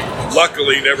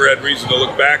luckily never had reason to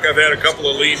look back. I've had a couple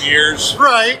of lean years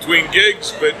between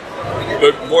gigs, but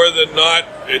more than not,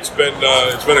 it's been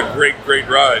a great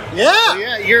ride.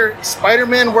 Yeah, your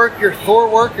Spider-Man work, your Thor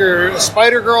work, your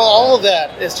Spider-Girl, all of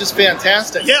that, it's just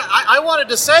fantastic. Yeah, I wanted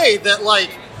to say that,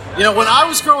 You know, when I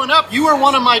was growing up, you were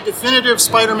one of my definitive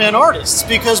Spider-Man artists,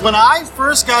 because when I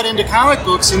first got into comic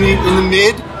books in the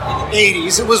mid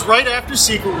 80s, it was right after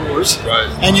Secret Wars, Right.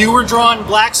 and you were drawing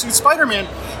Black Suit Spider-Man.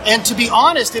 And to be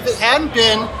honest, if it hadn't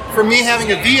been for me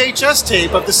having a VHS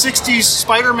tape of the 60s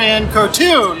Spider-Man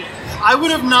cartoon, I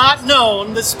would have not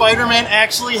known that Spider-Man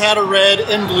actually had a red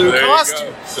and blue There you costume.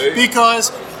 go. See?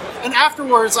 Because, and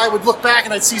afterwards I would look back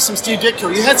and I'd see some Steve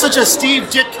Ditko. You had such a Steve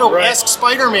Ditko-esque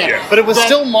Spider-Man. Yeah. But it was that-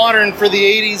 still modern for the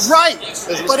 80s. Right, As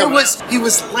but it coming was he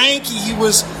was lanky. He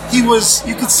was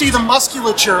you could see the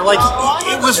musculature. Like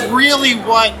it was really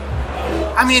what.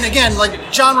 I mean, again,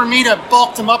 like John Romita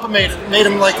bulked him up and made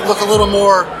him like look a little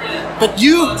more. But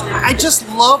I just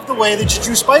love the way that you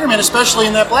drew Spider-Man, especially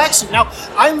in that black suit. Now,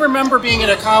 I remember being in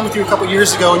a con with you a couple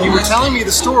years ago, and you were telling me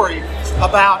the story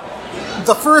about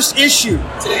the first issue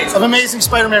of Amazing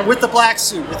Spider-Man with the black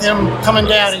suit, with him coming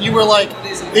down, and you were like,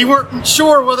 they weren't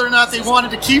sure whether or not they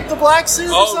wanted to keep the black suit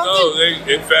or something? Oh,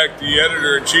 no. In fact, the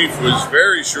editor-in-chief was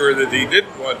very sure that he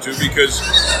didn't want to, because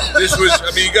this was, I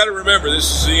mean, you got to remember, this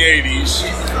is the 80s,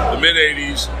 the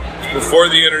mid-80s, before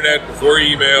the internet, before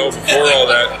email, before all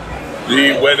that.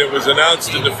 When it was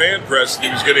announced in the fan press that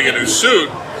he was getting a new suit,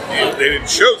 they didn't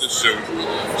show the suit.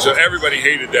 So everybody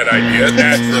hated that idea,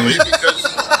 naturally, because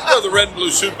the red and blue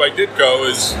suit by Ditko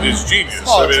is genius.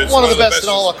 Oh, it's one of the best in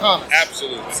all of comics.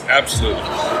 Absolutely.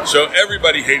 So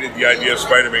everybody hated the idea of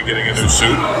Spider-Man getting a new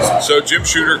suit. So Jim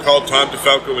Shooter called Tom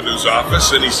DeFalco into his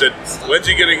office, and he said, when's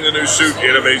he getting the new suit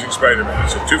in Amazing Spider-Man? I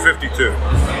said, 252.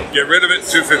 Get rid of it,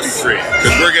 253,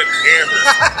 because we're getting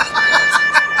hammered.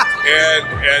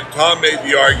 And Tom made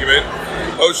the argument,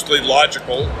 mostly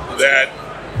logical, that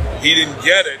he didn't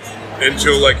get it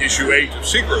until like issue 8 of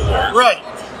Secret Wars. Right.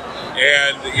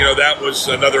 And, that was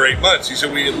another 8 months. He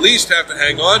said, we at least have to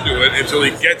hang on to it until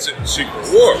he gets it in Secret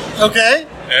Wars. Okay.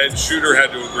 And Shooter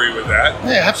had to agree with that.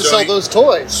 Yeah, you have to sell those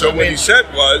toys. So what he said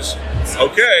was,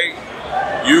 okay,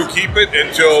 you keep it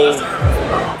until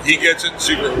he gets it in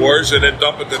Secret Wars and then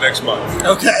dump it the next month.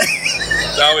 Okay.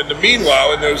 Now, in the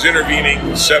meanwhile, in those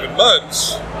intervening 7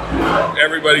 months,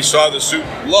 everybody saw the suit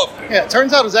and loved it. Yeah, it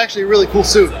turns out it was actually a really cool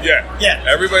suit. Yeah.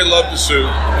 Everybody loved the suit.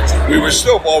 We were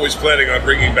still always planning on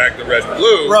bringing back the red and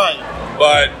blue. Right.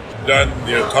 But then,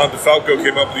 Tom DeFalco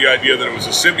came up with the idea that it was a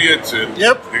symbiote, and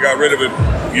they got rid of it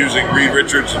using Reed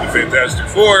Richards and the Fantastic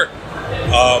Four.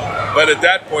 But at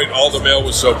that point, all the mail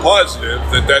was so positive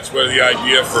that that's where the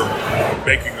idea for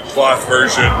making the cloth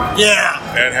version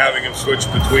and having him switch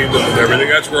between them and everything,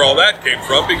 that's where all that came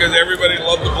from, because everybody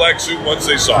loved the black suit once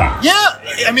they saw it.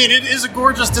 Yeah, I mean, it is a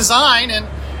gorgeous design, and,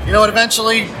 it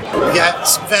eventually got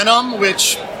Venom,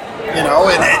 which,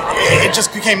 it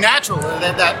just became natural,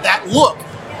 that look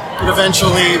would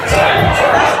eventually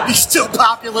be still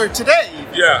popular today.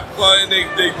 Yeah, well, and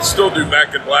they still do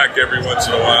Mac and Black every once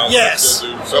in a while. Yes.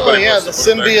 Somebody the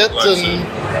symbiote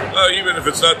and... even if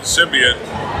it's not the symbiote,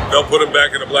 they'll put him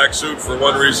back in a black suit for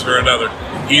one reason or another.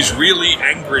 He's really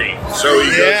angry, so he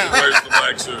goes and wears the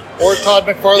black suit. Or Todd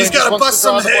McFarlane. He's got to bust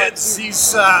some heads. He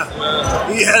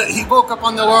woke up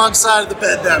on the wrong side of the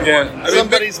bed that morning.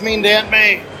 Somebody's mean to Aunt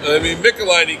May. I mean,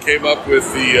 Michelini came up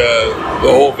with the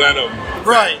whole Venom.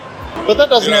 Right. But that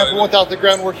doesn't happen without the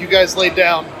groundwork you guys laid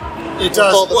down. It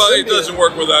does. Well, it doesn't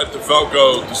work without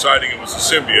DeFalco deciding it was a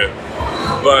symbiote.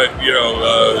 But,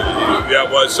 that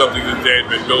was something that they had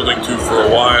been building to for a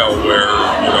while, where,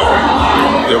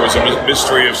 there was a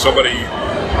mystery of somebody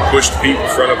pushed Pete in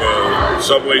front of a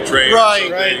subway train or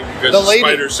something, because the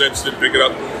spider sense didn't pick it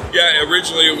up. Yeah,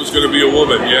 originally it was going to be a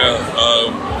woman,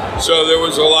 so there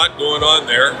was a lot going on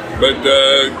there, but,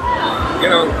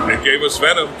 it gave us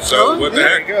Venom, so what the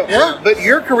heck? Yeah. But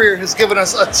your career has given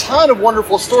us a ton of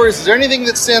wonderful stories. Is there anything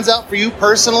that stands out for you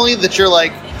personally that you're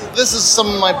like, this is some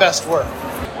of my best work?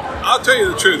 I'll tell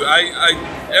you the truth.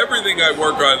 Everything I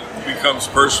work on becomes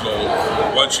personal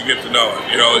once you get to know it.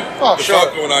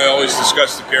 DeFalco and I always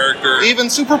discuss the character. Even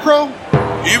Super Pro?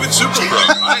 Even Super Pro.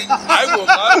 I will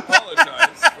not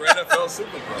apologize for NFL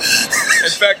Super Pro.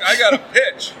 In fact, I got a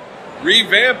pitch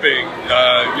revamping,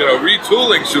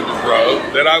 retooling Super Pro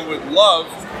that I would love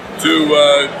to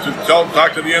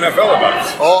talk to the NFL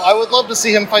about. Oh, I would love to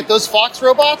see him fight those Fox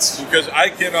robots. Because I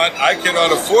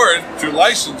cannot afford to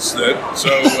license it. So,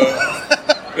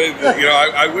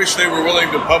 I wish they were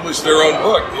willing to publish their own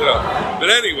book. But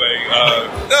anyway,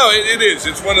 no, it is.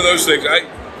 It's one of those things.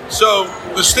 So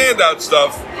the standout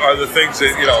stuff are the things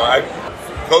that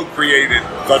co-created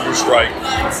Thunderstrike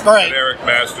and Eric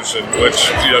Masterson, which,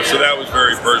 so that was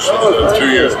very personal. The 2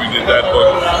 years we did that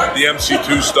book. The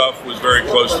MC2 stuff was very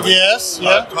close to me. Yes,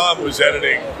 Tom was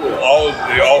editing all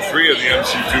three of the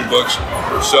MC2 books,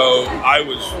 so I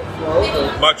was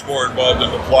much more involved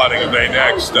in the plotting of A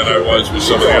Next than I was with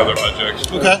some of the other projects.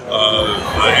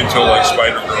 Until like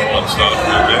Spider-Girl and stuff.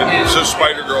 And so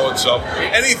Spider-Girl itself,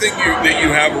 anything that you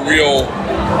have a real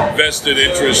vested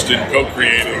interest in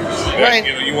co-creating. Right.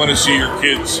 You want to see your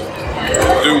kids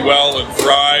do well and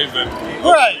thrive and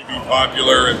be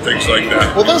popular and things like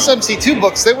that. Well, those MC2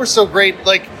 books, they were so great.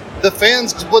 Like the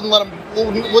fans just wouldn't let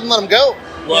them go.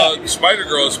 Well,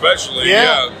 Spider-Girl especially,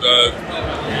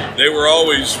 they were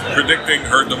always predicting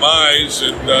her demise,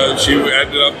 and she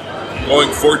ended up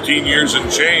going 14 years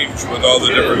and change with all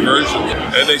the different versions,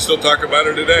 and they still talk about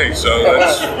her today. So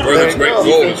that's where that's great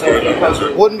goal as far as I'm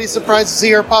concerned. Wouldn't be surprised to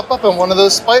see her pop up in one of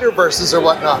those Spider-Verses or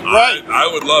whatnot. I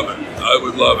would love it. I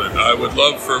would love it. I would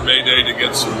love for Mayday to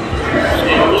get some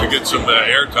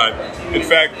airtime. In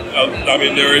fact, I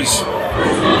mean there's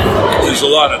a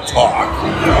lot of talk,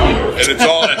 and it's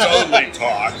only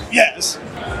talk. Yes.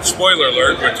 Spoiler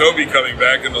alert, with Toby coming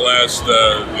back in the last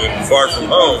in Far From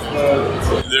Home,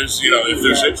 there's if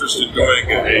there's interest in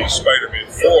doing a Spider-Man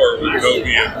 4 with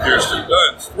Toby and Kirsten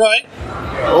Dunst, right?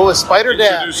 Oh, a Spider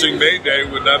Dad. Introducing Mayday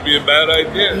would not be a bad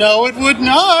idea. No, it would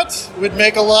not. It would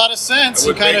make a lot of sense. It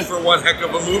would make for one heck of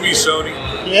a movie, Sony.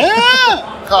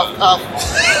 Yeah. Cough, cough.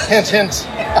 Hint, hint.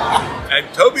 And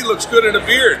Toby looks good in a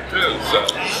beard too. So.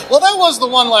 Well, that was the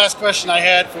one last question I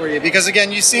had for you, because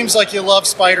again, you seems like you love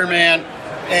Spider-Man.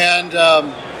 And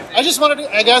I just wanted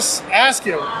to, ask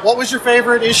you, what was your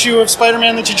favorite issue of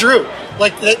Spider-Man that you drew?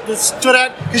 Like, that stood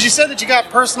out? Because you said that you got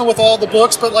personal with all the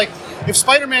books, but like, if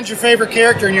Spider-Man's your favorite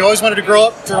character and you always wanted to grow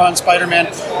up drawing Spider-Man,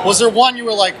 was there one you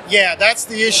were like, yeah, that's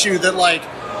the issue that like,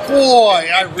 boy,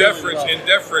 in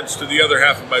deference to the other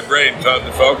half of my brain, Todd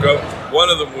DeFalco, one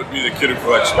of them would be the Kid Who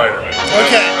Collects Spider-Man.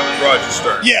 Okay. That was Roger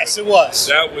Stern. Yes, it was.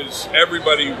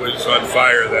 Everybody was on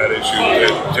fire that issue.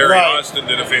 And Terry Austin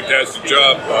did a fantastic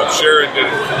job. Bob Sharon did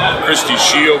it. Christy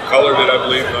Shield colored it, I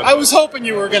believe. I was hoping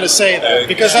you were going to say that,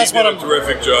 because that's what did a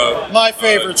terrific job. My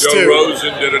favorites Joe too.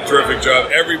 Rosen did a terrific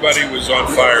job. Everybody was on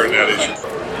fire in that issue.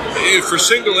 For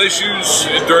single issues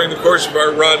during the course of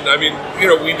our run, I mean,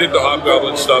 we did the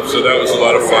Hobgoblin stuff, so that was a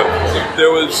lot of fun. There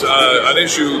was an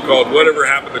issue called Whatever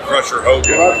Happened to Crusher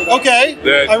Hogan. Okay,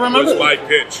 that I remember. was my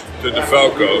pitch to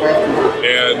DeFalco,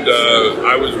 and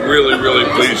I was really, really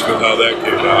pleased with how that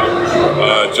came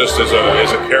out, just as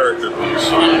a character piece.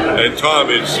 And Tom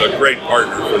is a great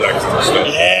partner for that kind of stuff.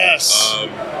 Yes.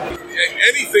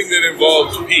 Anything that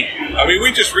involves Pete. I mean,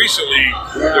 we just recently,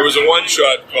 there was a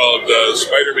one-shot called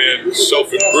Spider-Man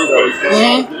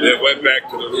Self-Improvement that went back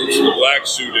to the roots of the black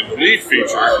suit in the lead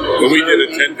feature, and we did a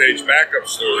 10-page backup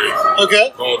story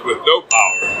called With No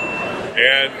Power.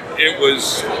 And it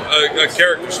was a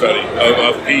character study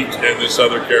of Pete and this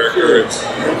other character.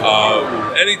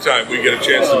 Anytime we get a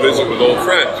chance to visit with old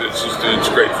friends, it's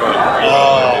great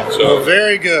fun. So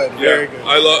very good, very good.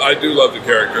 I do love the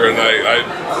character, and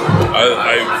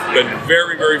I've been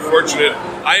very, very fortunate.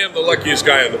 I am the luckiest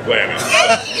guy on the planet.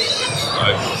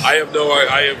 I have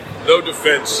no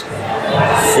defense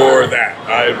for that.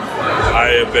 I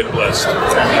have been blessed.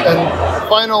 And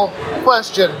final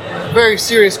question, very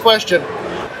serious question.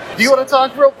 Do you want to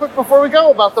talk real quick before we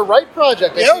go about the Right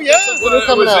Project?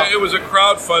 It was a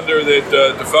crowdfunder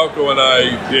that DeFalco and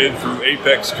I did through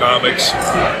Apex Comics,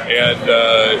 and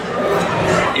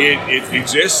it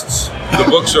exists. The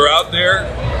books are out there.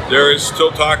 There is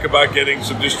still talk about getting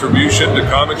some distribution to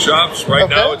comic shops. Right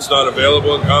now, it's not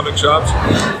available in comic shops,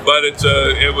 but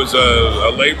it was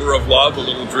a labor of love, a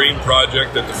little dream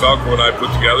project that DeFalco and I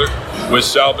put together with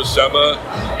Sal Buscema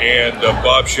and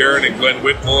Bob Sharon and Glenn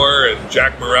Whitmore and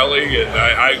Jack Morelli, and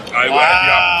I had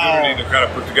the opportunity to kind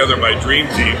of put together my dream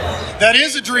team. That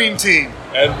is a dream team.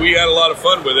 And we had a lot of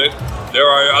fun with it. There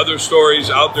are other stories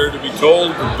out there to be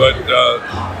told, but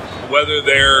whether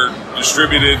they're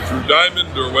distributed through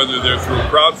Diamond or whether they're through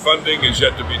crowdfunding is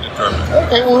yet to be determined.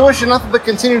 Okay, well, we wish you nothing but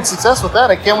continued success with that.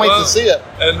 I can't wait to see it.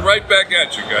 And right back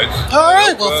at you guys. All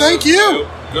right, well, thank you.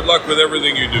 Good luck with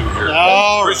everything you do here.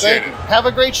 Appreciate it. Have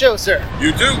a great show, sir.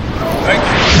 You too. Thank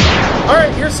you. All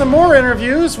right, here's some more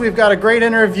interviews. We've got a great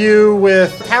interview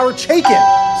with Howard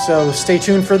Chaykin, so stay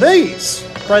tuned for these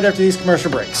right after these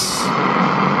commercial breaks.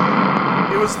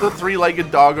 was the three-legged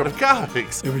dog of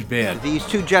comics. It was bad. These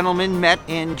two gentlemen met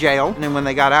in jail, and then when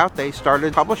they got out, they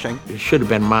started publishing. It should have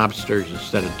been mobsters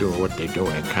instead of doing what they're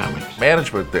doing in comics.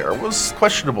 Management there was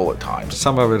questionable at times.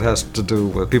 Some of it has to do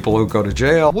with people who go to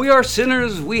jail. We are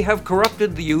sinners. We have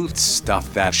corrupted the youth.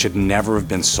 Stuff that should never have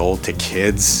been sold to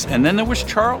kids. And then there was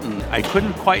Charlton. I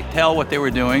couldn't quite tell what they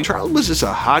were doing. Charlton was just a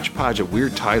hodgepodge of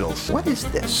weird titles. What is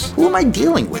this? Who am I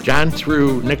dealing with? John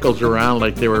threw nickels around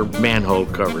like they were manhole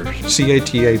covers.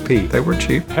 CATAP. They were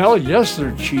cheap. Hell yes,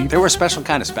 they're cheap. They were a special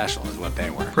kind of special is what they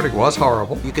were. Critic was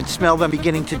horrible. You could smell them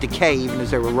beginning to decay even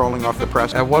as they were rolling off the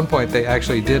press. At one point, they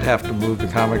actually did have to move the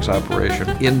comics operation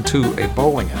into a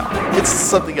bowling alley. It's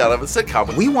something out of a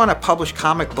sitcom. We want to publish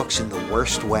comic books in the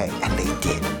worst way, and they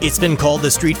did. It's been called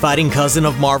the street-fighting cousin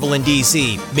of Marvel and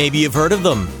DC. Maybe you've heard of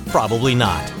them. Probably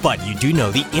not. But you do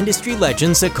know the industry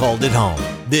legends that called it home.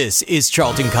 This is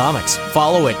Charlton Comics.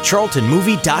 Follow at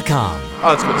charltonmovie.com.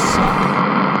 Oh, that's good to see.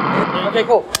 Okay,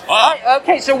 cool. All right,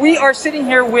 okay, so we are sitting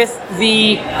here with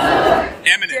the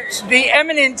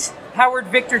eminent Howard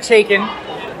Victor Chaykin.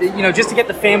 You know, just to get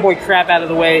the fanboy crap out of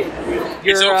the way.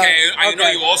 It's okay. I know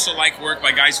you also like work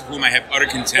by guys for whom I have utter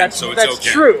contempt, so it's okay. That's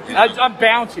true. You know? I'm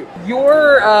bound to.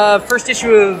 Your first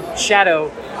issue of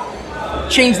Shadow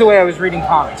changed the way I was reading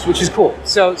comics, which is cool.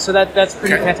 So that's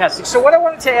pretty fantastic. So what I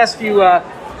wanted to ask you,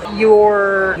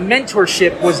 your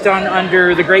mentorship was done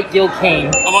under the great Gil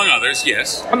Kane. Among others,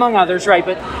 yes. Among others, right.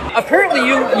 But apparently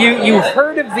you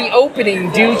heard of the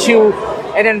opening due to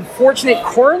an unfortunate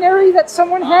coronary that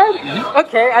someone had? Mm-hmm.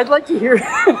 Okay, I'd like to hear.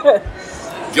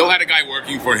 Gil had a guy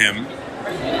working for him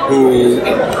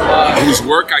whose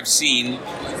work I've seen,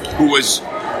 who was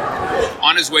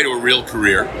on his way to a real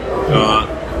career.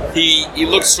 He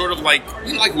looked sort of like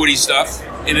Woody stuff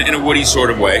in a Woody sort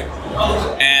of way,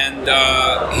 and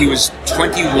he was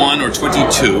 21 or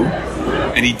 22,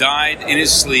 and he died in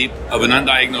his sleep of an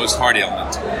undiagnosed heart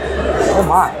ailment. Oh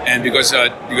my! And because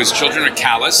children are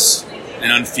callous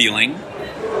and unfeeling,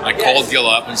 I called Gil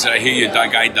up and said, "I hear your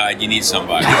guy died. You need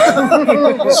somebody."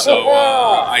 So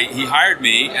he hired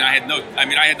me, and I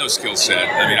had no skill set.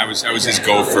 I was his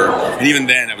gopher, and even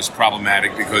then it was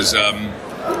problematic because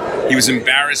he was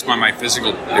embarrassed by my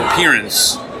physical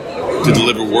appearance to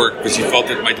deliver work because he felt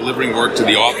that by delivering work to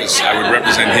the office, I would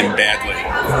represent him badly.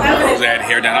 Because I had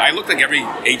hair down. I looked like every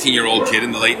 18-year-old kid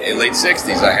in the late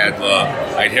 60s. I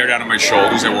had hair down on my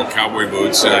shoulders. I wore cowboy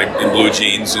boots and blue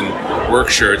jeans and work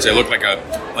shirts. I looked like a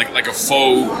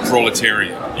faux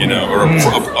proletarian, or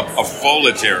a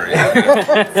proletarian.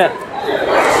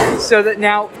 So that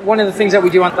now, one of the things that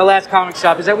we do on the last comic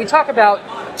shop is that we talk about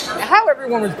how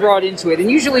everyone was brought into it, and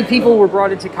usually people were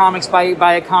brought into comics by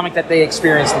a comic that they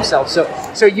experienced themselves.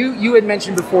 So you had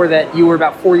mentioned before that you were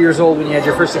about 4 years old when you had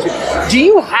your first experience. Do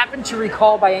you happen to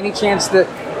recall by any chance the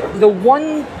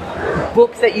one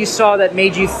book that you saw that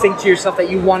made you think to yourself that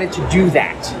you wanted to do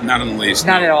that? Not in the least.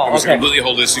 Not at all. It was a completely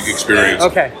holistic experience.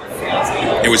 Okay.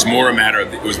 It was more a matter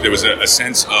of there was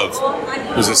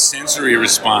a sensory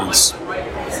response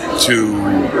to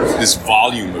this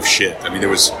volume of shit. I mean, there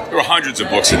were hundreds of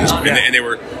books in this, and they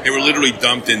were literally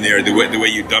dumped in there the way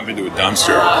you dump into a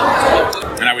dumpster.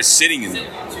 And I was sitting in them.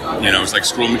 It was like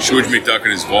Scrooge McDuck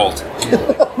in his vault.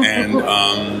 And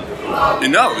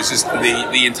no, it was just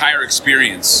the entire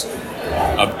experience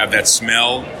of that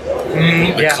smell,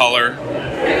 the color.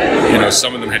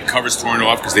 Some of them had covers torn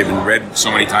off because they've been read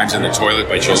so many times in the toilet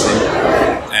by children,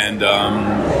 and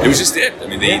it was just it. I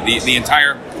mean, the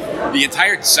entire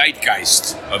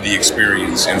zeitgeist of the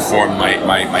experience informed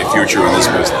my future in this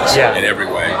business in every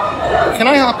way. Can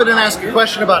I hop in and ask a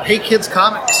question about Hey Kids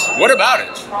Comics? What about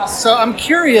it? So I'm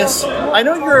curious. I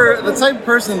know you're the type of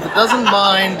person that doesn't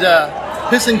mind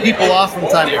pissing people off from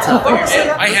time to time.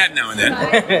 I have now and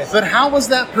then. But how was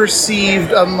that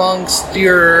perceived amongst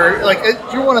you're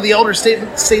one of the elder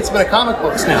statesmen of comic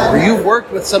books now, where you've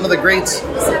worked with some of the greats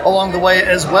along the way,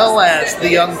 as well as the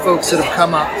young folks that have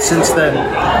come up since then.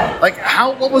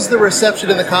 What was the reception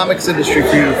in the comics industry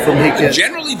for you from Hey Kids?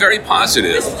 Generally very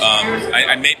positive.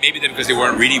 Maybe that because they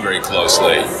weren't reading very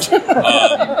closely.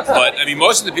 But I mean,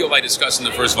 most of the people I discussed in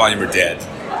the first volume are dead.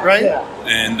 Right.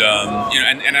 And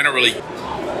and I don't really.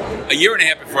 A year and a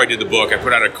half before I did the book, I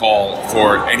put out a call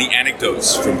for any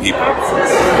anecdotes from people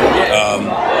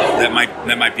that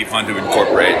might be fun to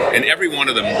incorporate, and every one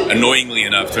of them, annoyingly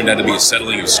enough, turned out to be a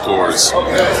settling of scores.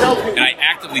 And I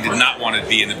actively did not want to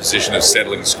be in the position of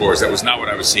settling scores. That was not what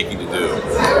I was seeking to do.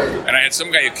 And I had some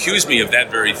guy accuse me of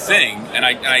that very thing, and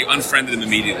I unfriended him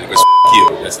immediately because you.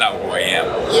 That's not who I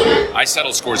am. I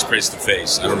settle scores face to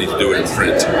face. I don't need to do it in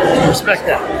print. Respect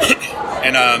that.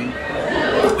 And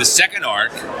the second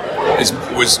arc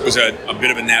was a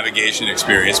bit of a navigation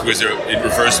experience because it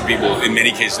refers to people, in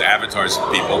many cases, avatars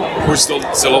of people who are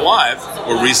still alive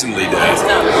or recently dead.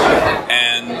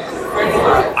 And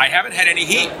I haven't had any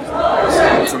heat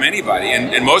from anybody,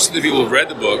 and most of the people who've read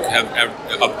the book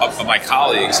of my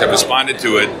colleagues have responded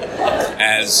to it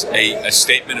as a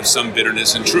statement of some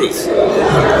bitterness and truth.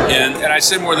 And I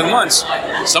said more than once,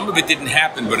 some of it didn't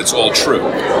happen, but it's all true.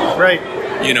 Right.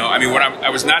 You know, I mean, I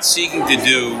was not seeking to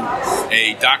do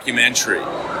a documentary.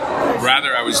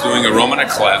 Rather, I was doing a roman à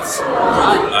clef.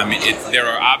 There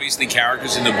are obviously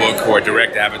characters in the book who are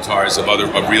direct avatars of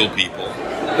real people.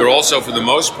 They're also, for the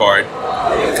most part,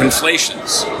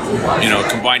 conflations. You know,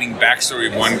 combining backstory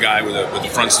of one guy with the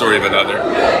front story of another,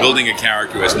 building a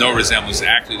character who has no resemblance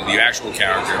actually to the actual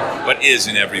character, but is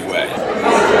in every way.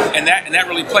 And that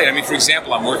really played. I mean, for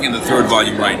example, I'm working on the third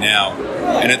volume right now,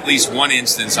 and at least one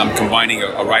instance, I'm combining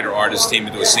a writer-artist team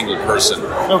into a single person.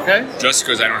 Okay. Just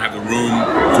because I don't have the room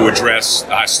to address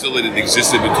the hostility that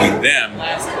existed between them,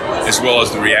 as well as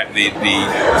the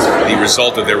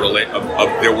result of their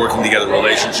working together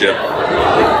relationship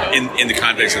in the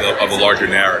context of a larger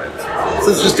narrative.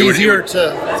 So it's just easier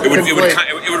to. It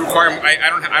would require.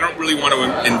 I don't really want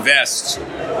to invest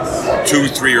 2,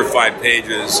 3, or 5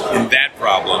 pages in that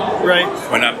problem. Right.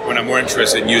 When I'm more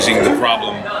interested in using the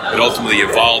problem that ultimately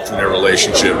evolved from their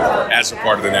relationship as a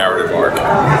part of the narrative arc.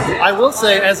 I will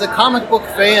say, as a comic book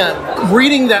fan,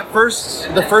 reading the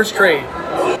first trade,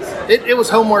 it was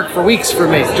homework for weeks for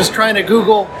me. Just trying to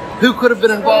Google who could have been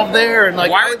involved there, and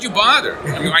like. Why would you bother?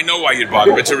 I mean, I know why you'd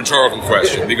bother, but it's a rhetorical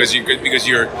question because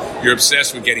you're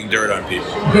obsessed with getting dirt on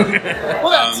people. Well,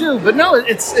 that too, but no,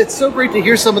 it's so great to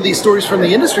hear some of these stories from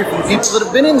the industry from people that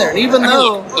have been in there, and even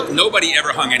look, nobody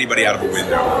ever hung anybody out of a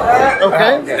window.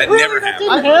 Okay, that never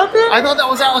happened. I thought that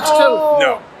was Alex Toth.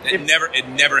 No. It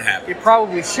never happened. It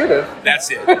probably should have.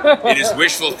 That's it. It is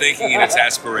wishful thinking and it's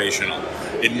aspirational.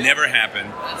 It never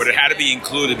happened, but it had to be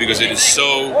included because it is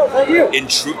so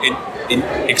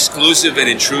exclusive and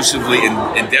intrusively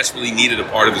and desperately needed a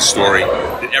part of the story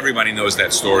that everybody knows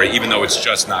that story, even though it's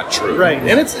just not true. Right,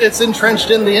 and it's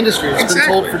entrenched in the industry. It's been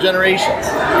told for generations.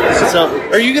 So,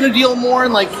 are you going to deal more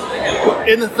in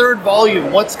the third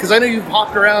volume? Because I know you've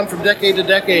hopped around from decade to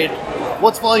decade.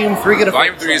 What's volume 3 going to?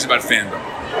 Volume 3 is about fandom.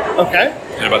 Okay.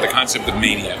 And about the concept of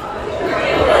mania.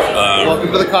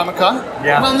 Welcome to the ComicCon.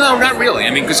 Yeah. Well, no, not really. I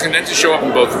mean, because conventions show up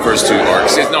in both the first 2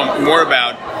 arcs. It's more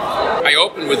about. I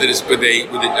open with a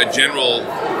general,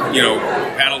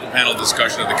 panel-to-panel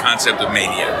discussion of the concept of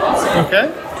mania.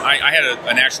 Okay. I had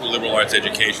an actual liberal arts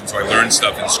education, so I learned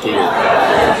stuff in school,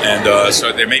 and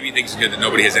so there may be things here that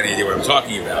nobody has any idea what I'm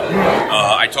talking about.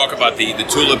 I talk about the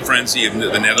tulip frenzy of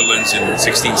the Netherlands in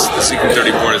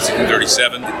 1634 to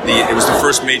 1637. It was the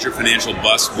first major financial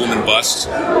boom and bust,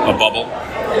 a bubble,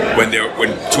 when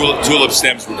tulip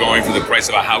stems were going for the price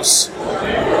of a house.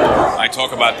 I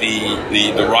talk about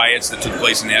the riots that took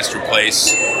place in Astor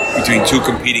Place between two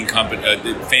competing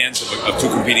fans of two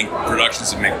competing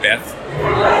productions of Macbeth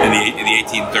in the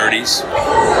 1830s,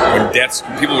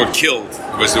 when people were killed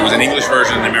because there was an English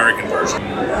version and an American version.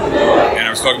 And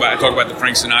I talk about the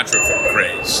Frank Sinatra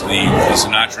craze, the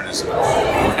Sinatranism,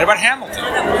 and about Hamilton,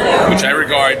 which I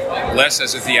regard less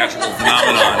as a theatrical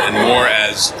phenomenon and more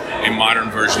as a modern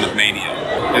version of mania.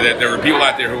 There are people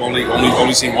out there who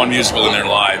only seen one musical in their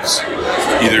lives,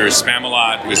 either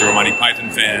Spamalot because they were Monty Python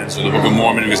fans, or the Book of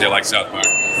Mormon because they like South Park.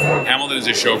 Hamilton is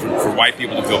a show for white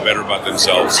people to feel better about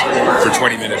themselves for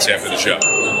 20 minutes after the show.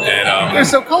 And they're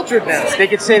so cultured now. They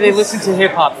could say they listen to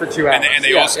hip hop for 2 hours. And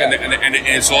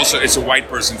it's a white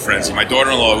person frenzy. My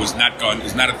daughter-in-law, who's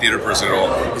not a theater person at all,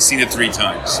 has seen it 3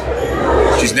 times.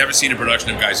 She's never seen a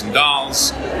production of Guys and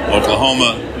Dolls,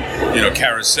 Oklahoma,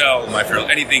 Carousel, My Fair,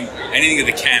 anything of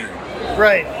the canon.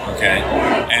 Right. Okay.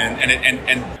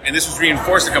 And this was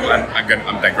reinforced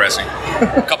I'm digressing.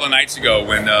 A couple of nights ago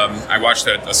when I watched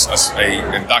a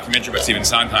documentary about Stephen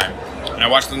Sondheim, and I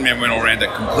watched Lin-Manuel Miranda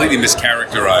completely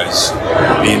mischaracterize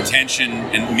the intention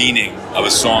and meaning of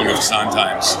a song of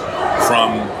Sondheim's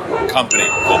from Company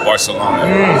called Barcelona.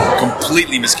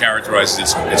 Completely mischaracterizes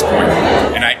its point.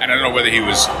 And I don't know whether he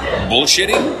was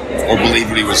bullshitting or believed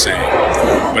what he was saying,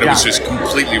 but it was just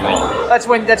completely wrong. That's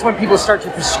when people start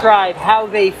to prescribe how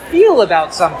they feel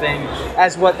about something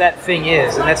as what that thing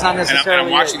is, and that's not necessarily. And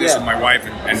I'm watching this with my wife,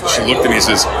 and she looked at me and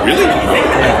says, "Really?"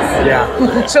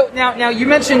 Yeah. So now you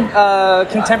mentioned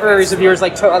contemporaries of yours,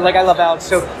 like I love Alex.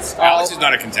 So Alex is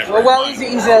not a contemporary. Well,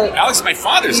 he's a. Alex is my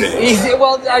father's age. He's he's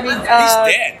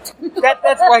dead.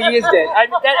 That's why he is dead.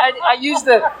 I used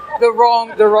the wrong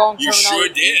terminology. You sure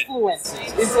did.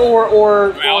 Influences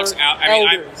or Alex.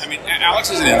 elders. Alex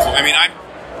is an influence. I mean,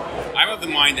 I'm of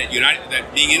the mind that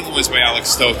that being influenced by Alex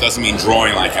Stoth doesn't mean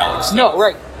drawing like Alex Stoth. No,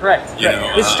 right, correct. You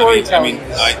know, his storytelling.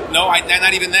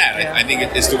 Not even that. Yeah. I think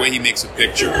it's the way he makes a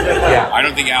picture. Yeah. I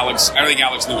don't think Alex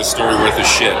knew a story worth a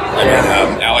shit.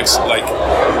 I mean, Alex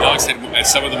had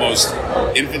some of the most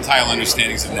infantile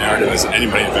understandings of narrative as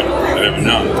anybody I've ever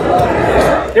known.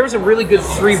 There was a really good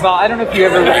 3-volume. I don't know if you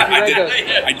ever read those.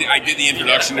 I did the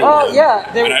introduction to Oh, it.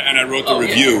 yeah. And I wrote the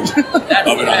review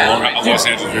of it on Los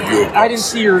Angeles Review of Books. I didn't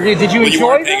see your review. Did you enjoy you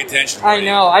weren't them? paying attention. I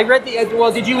know. I read the.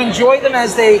 Well, did you enjoy them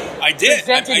as they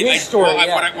presented his story? You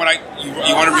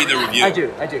want to read the review? I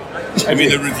do. I mean,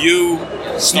 the review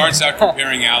starts out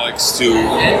comparing Alex to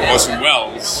Orson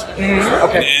Welles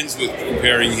and ends with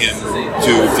comparing him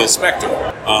to Phil Spector.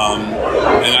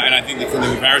 And I think the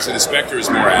comparison to Spector is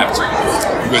more apt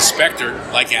because Spector,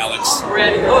 like Alex,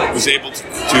 was able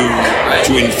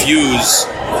to infuse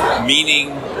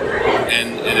meaning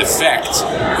and effect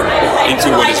into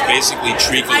what is basically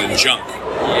treacle and junk.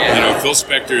 You know, Phil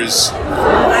Spector's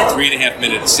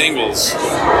 3.5-minute singles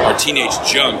are teenage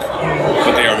junk,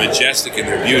 but they are majestic in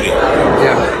their beauty.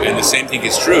 Yeah. And the same thing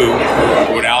is true of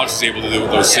what Alex was able to do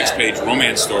with those 6-page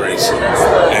romance stories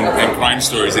and crime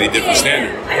stories that he did for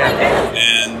Standard.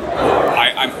 And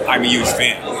I'm a huge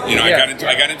fan. You know, I got into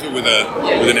it with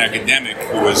an academic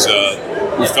who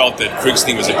felt that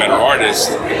Krigstein was a better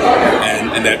artist,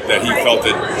 and that he felt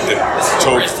that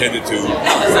Tobes tended to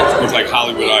look like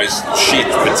Hollywoodized sheet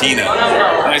patina.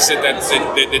 And I said that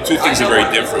the two things are very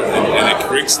different, and that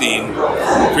Krigstein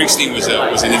was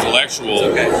an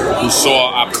intellectual who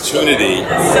saw opportunity in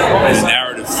a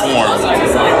narrative form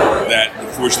that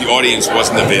for which the audience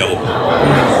wasn't available.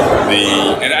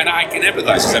 And I can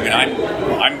empathize because I mean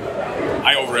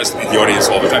I overestimate the audience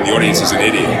all the time. The audience is an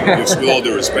idiot, with all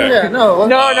due respect. Yeah, no,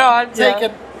 I'm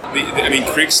taking. I mean,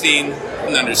 Krigstein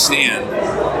didn't understand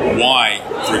why,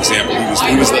 for example,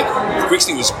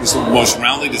 Krigstein was the most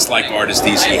roundly disliked artist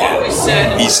DC had.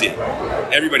 DC.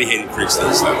 Everybody hated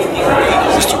Krigstein stuff.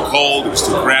 It was too cold. It was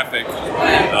too graphic.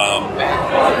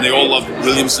 And they all loved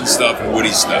Williamson stuff and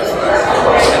Woody stuff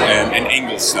and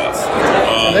Engel stuff.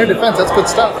 In their defense, that's good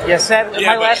stuff. Yes,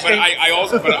 I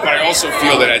also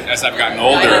feel that as I've gotten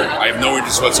older, I have no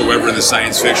interest whatsoever in the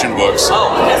science fiction books,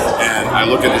 and I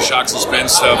look at the shock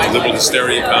suspense stuff, the liberal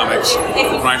hysteria comics,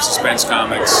 the crime suspense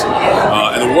comics,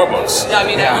 and the war books.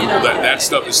 That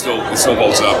stuff it still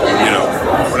holds up. You know,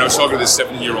 when I was talking to this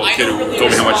 17-year-old kid who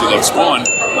told me how much he loved Spawn,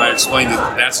 I explained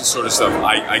that that's the sort of stuff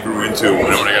I grew into when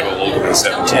I got a little older than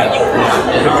 17. I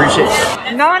appreciate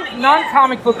it.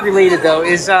 Non-comic book related though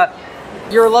is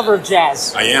you're a lover of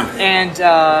jazz. I am. And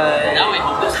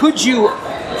could you,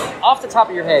 off the top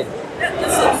of your head,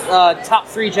 top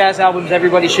 3 jazz albums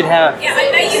everybody should have?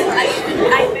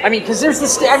 I mean, because there's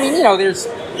this. I mean, you know, there's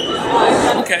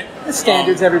the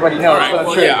standards everybody knows. All right.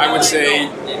 Well, yeah, I would say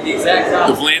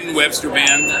the Blanton Webster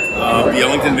Band, the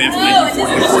Ellington Band from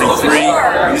 1940 to 43.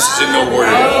 And this is in no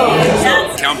order.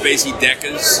 Count Basie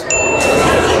Decca's,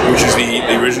 which is the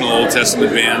original Old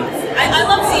Testament band,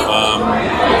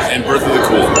 and Birth of the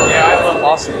Cool.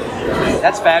 Awesome.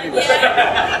 That's fabulous.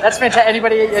 That's fantastic.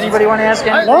 Anybody want to ask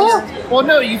anything? Well,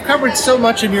 no, you've covered so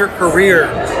much in your career,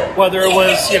 whether it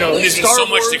was, There's Star so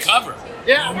Wars. much to cover.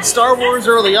 Yeah, Star Wars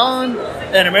early on,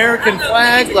 an American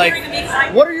Flag. Like,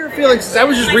 what are your feelings? I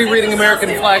was just rereading American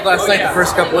Flag last night, the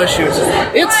first couple issues.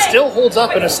 It still holds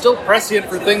up and is still prescient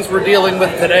for things we're dealing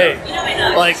with today.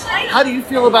 Like, how do you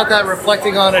feel about that?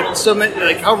 Reflecting on it so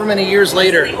many, however many years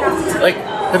later. Like,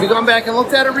 have you gone back and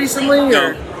looked at it recently?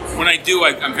 Or? No. When I do,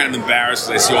 I'm kind of embarrassed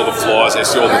because I see all the flaws, I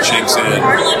see all the chinks in it,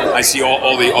 I see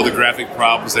all the graphic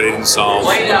problems that I didn't solve,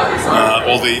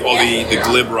 all the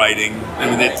glib writing. I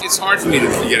mean, it's hard for me to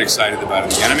get excited about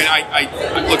it again. I mean,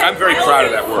 look, I'm very proud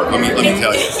of that work. Let me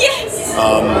tell you.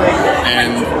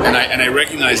 And I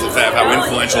recognize the fact how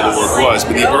influential the work was,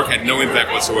 but the work had no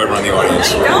impact whatsoever on the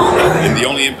audience. And the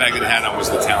only impact it had on was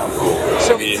the talent.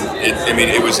 I mean,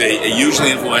 it was a hugely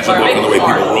influential book in the way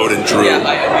people wrote and drew.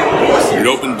 It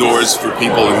opened doors for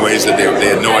people in ways that they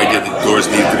had no idea that doors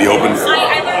needed to be opened for.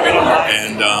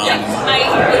 And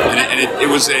it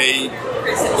was and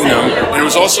it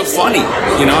was also funny.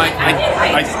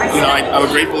 I'm a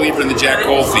great believer in the Jack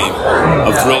Cole theme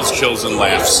of thrills, chills, and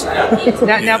laughs.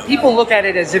 Now people look at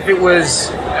it as if it was.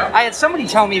 I had somebody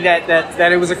tell me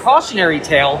that it was a cautionary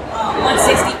tale,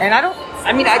 and I don't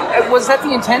I mean, was that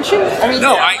the intention? I mean,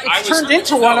 No, it's turned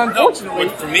into one, unfortunately.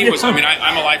 But for me,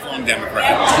 I'm a lifelong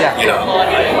Democrat. Yeah. You know,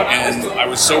 and I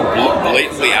was so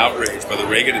blatantly outraged by the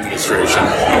Reagan administration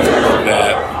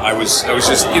that I was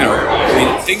just, you know, I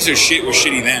mean, things were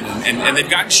shitty then, and they've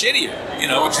gotten shittier. You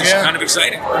know, which is kind of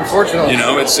exciting. Unfortunately, you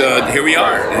know, it's here we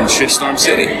are in shitstorm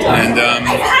city, and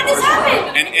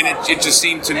it just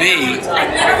seemed to me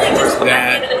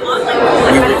that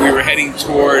we were heading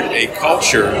toward a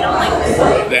culture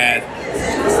that,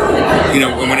 you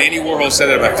know, when Andy Warhol said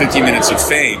that about 15 minutes of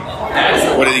fame,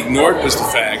 what it ignored was the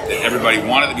fact that everybody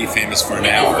wanted to be famous for an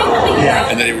hour,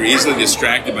 and that they were easily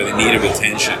distracted by the need of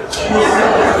attention.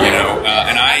 You know,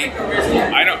 and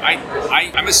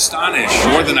I'm astonished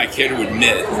more than I care to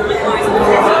admit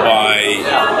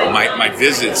by my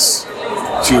visits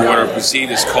to what are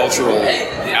perceived as cultural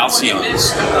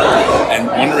halcyons, and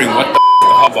wondering what the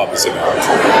hubbub is about.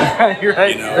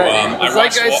 Right. You know,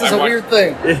 Zeitgeist is a weird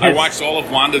thing. I watched all of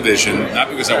WandaVision, not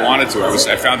because I wanted to.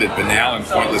 I found it banal and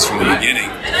pointless from the beginning,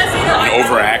 and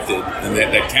overacted. And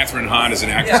that Catherine Hahn is an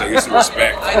actress I used to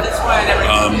respect.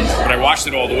 But I watched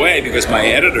it all the way because my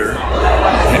editor,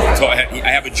 I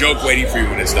have a joke waiting for you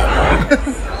when it's done.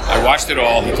 I watched it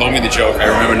all. He told me the joke. I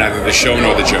remember neither the show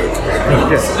nor the joke.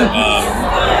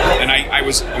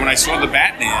 And when I saw the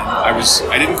Batman,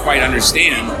 I didn't quite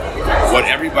understand what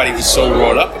everybody was so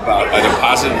wrought up about, either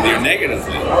positively or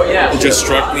negatively. It just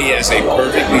struck me as a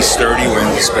perfectly sturdy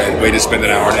way to spend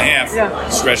an hour and a half,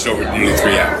 stretched over nearly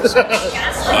 3 hours. And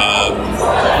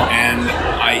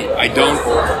I don't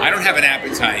have an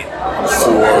appetite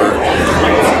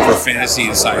for fantasy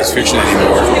and science fiction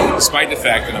anymore, despite the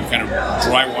fact that I'm kind of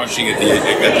dry watching at the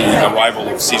arrival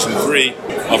of season 3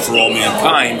 of For All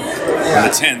Mankind on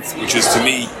the 10th, which is to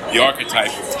me the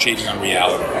archetype of cheating on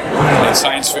reality. And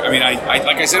science, I mean, I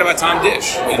like I said about Tom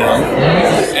Dish, you know,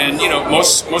 and you know,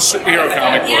 most superhero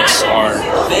comic books are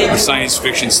science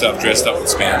fiction stuff dressed up with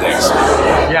spandex.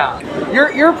 Yeah,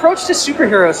 your approach to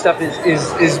superhero stuff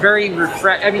is very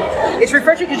refreshing. I mean, it's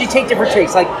refreshing because you take different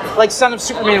takes, like Son of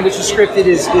Superman, which is scripted,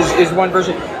 is one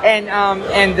version, and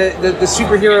the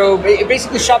superhero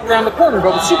basically shot around the corner,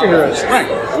 but with superheroes. Right.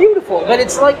 Beautiful, but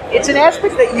it's an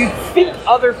aspect that you think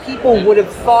other people would have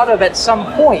thought of at some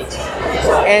point.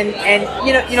 And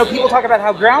you know people talk about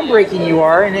how groundbreaking you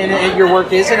are and your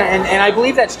work is, and I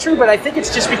believe that's true, but I think it's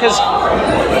just because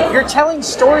you're telling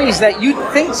stories that you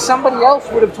think somebody else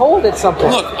would have told at some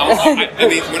point. Look, I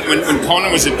mean, when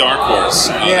Conan was at Dark Horse,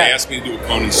 they asked me to do a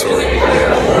Conan story,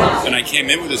 and I came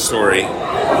in with a story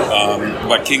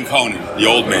about King Conan, the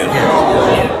old man,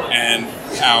 and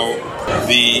how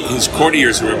his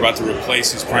courtiers were about to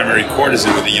replace his primary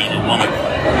courtesan with a younger woman.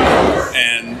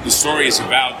 And the story is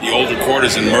about the older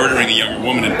courtesan murdering the younger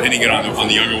woman and pinning it on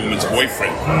the younger woman's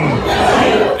boyfriend.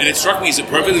 And it struck me as a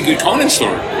perfectly good Conan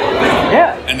story.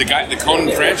 Yeah. And the Conan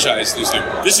franchise is like,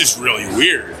 this is really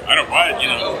weird. I don't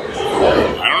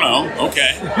know.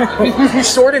 Okay.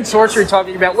 Sword and sorcery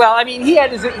talking about. Well, I mean,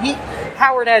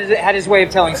 Howard had his way of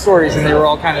telling stories, and they were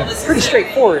all kind of pretty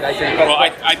straightforward, I think. But, well,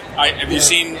 have you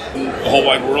seen The Whole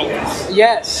Wide World?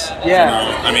 Yes. Yeah. You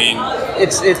know, I mean,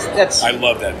 that's. I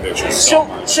love that picture so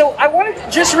much. So I wanted to,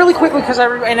 just really quickly, because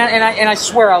I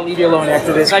swear I'll leave you alone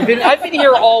after this. I've been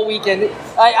here all weekend.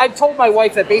 I've told my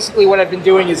wife that basically what I've been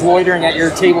doing is loitering at your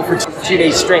table for 2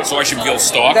 days straight. So I should feel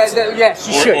stalked? Yes,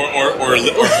 you should. Or heard.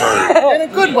 In a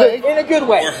good way. In a good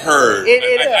way. Or heard.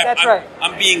 That's right.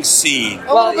 I'm being seen.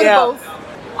 Well, yeah.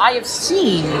 I have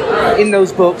seen in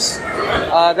those books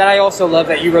that I also love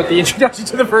that you wrote the introduction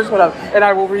to the first one of, and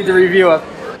I will read the review of.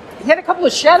 He had a couple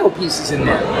of shadow pieces in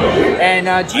there, and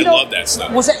I love that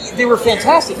stuff. They were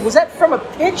fantastic. Was that from a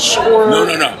pitch or? No.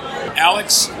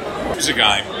 Alex was a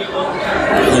guy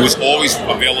who was always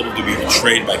available to be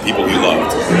betrayed by people he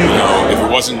loved. You know, if it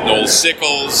wasn't Noel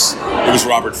Sickles, it was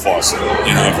Robert Fawcett.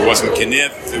 You know, if it wasn't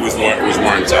Kniff, it was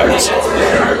Warren Tubbs.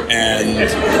 And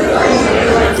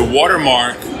the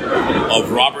watermark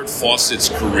of Robert Fawcett's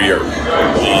career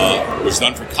was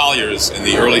done for Collier's in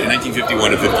the early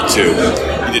 1951 to 52.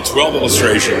 He did 12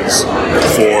 illustrations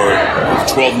for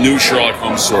 12 new Sherlock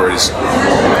Holmes stories,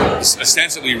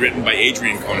 ostensibly written by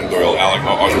Adrian Conan Doyle,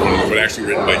 Arthur Conan Doyle, but actually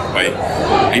written by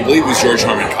I believe it was George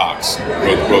Herman Cox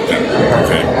wrote them.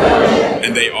 Okay,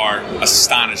 and they are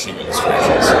astonishing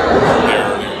illustrations.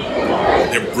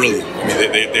 They're brilliant. I mean,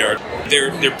 they're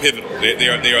pivotal.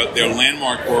 They're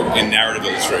landmark work in narrative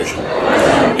illustration,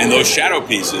 and those shadow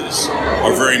pieces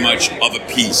are very much of a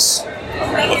piece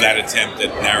of that attempt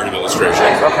at narrative illustration.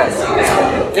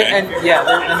 Okay. And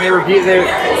they reviewed.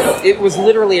 It was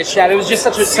literally a shadow. It was just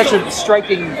such a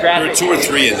striking graphic. There were 2 or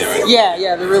 3 in there.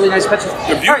 Yeah, they're really nice pictures.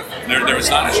 They're beautiful. They're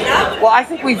astonishing. Well, I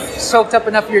think we've soaked up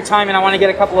enough of your time, and I want to get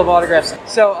a couple of autographs.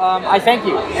 So I thank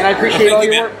you, and I appreciate all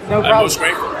your work. No problem. I'm most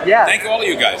grateful. Yeah. Thank all of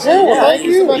you guys. Yeah, well, thank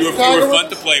you. You were fun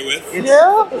to play with.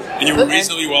 Yeah. And you were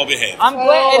reasonably well behaved.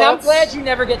 I'm glad you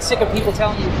never get sick of people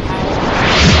telling you.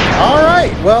 All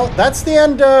right. Well, that's the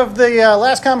end of the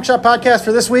Last Comic Shop podcast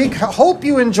for this week. I hope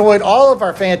you enjoyed all of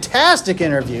our fantastic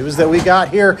interviews that we got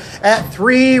here at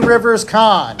Three Rivers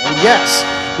Con. And yes,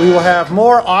 we will have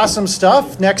more awesome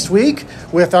stuff next week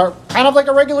with our kind of like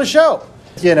a regular show.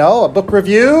 You know, a book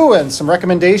review and some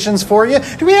recommendations for you.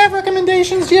 Do we have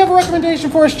recommendations? Do you have a recommendation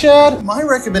for us, Chad? My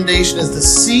recommendation is to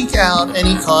seek out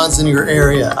any cons in your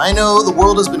area. I know the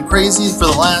world has been crazy for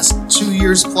the last 2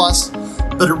 years plus,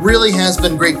 but it really has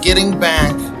been great getting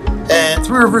back. And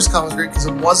Three Rivers Con was great because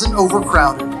it wasn't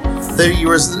overcrowded. There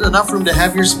was enough room to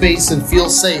have your space and feel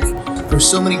safe. There's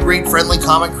so many great friendly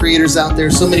comic creators out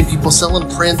there, so many people selling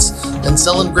prints and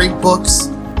selling great books.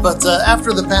 But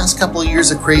after the past couple of years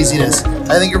of craziness,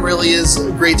 I think it really is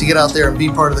great to get out there and be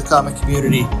part of the comic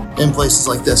community in places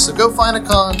like this. So go find a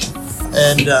con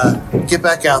and get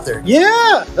back out there.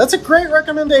 Yeah, that's a great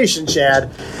recommendation,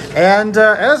 Chad. And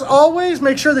as always,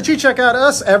 make sure that you check out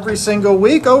us every single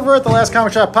week over at the Last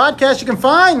Comic Shop Podcast. You can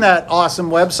find that awesome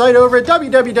website over at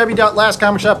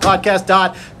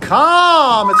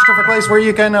www.lastcomicshoppodcast.com. It's a terrific place where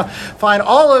you can find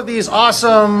all of these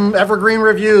awesome evergreen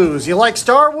reviews. You like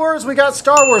Star Wars? We got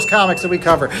Star Wars comics that we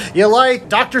cover. You like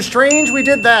Doctor Strange? We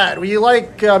did that. You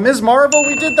like Ms. Marvel?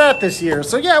 We did that this year.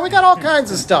 So yeah, we got all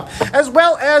kinds of stuff. As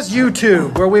well as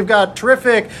YouTube, where we've got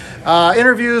terrific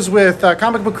interviews with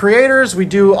comic book creators. We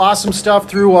do awesome stuff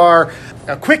through our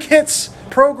Quick Hits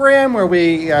program, where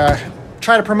we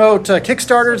try to promote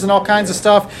Kickstarters and all kinds of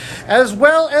stuff, as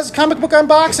well as comic book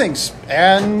unboxings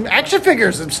and action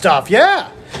figures and stuff.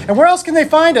 Yeah. And where else can they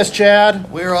find us, Chad?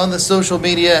 We're on the social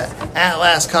media at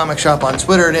Last Comic Shop on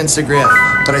Twitter and Instagram.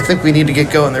 But I think we need to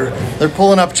get going. They're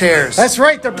pulling up chairs. That's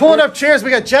right. They're pulling up chairs. We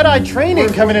got Jedi training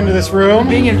coming into this room.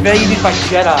 Being invaded by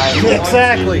Jedi.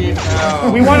 Exactly.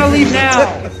 We want to leave now.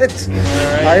 These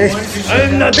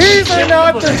are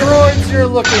not the droids you're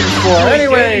looking for.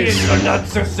 Anyways,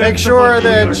 make sure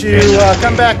that you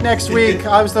come back next week.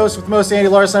 I was the host with the most, Andy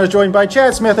Larson. I was joined by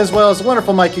Chad Smith, as well as the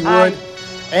wonderful Mikey Wood.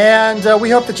 And we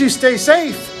hope that you stay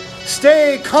safe,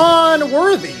 stay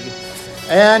con-worthy,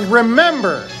 and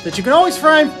remember that you can always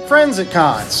find friends at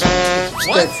cons.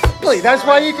 What? Really, that's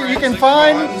why you can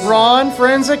find Ron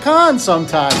friends at cons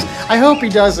sometimes. I hope he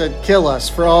doesn't kill us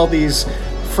for all these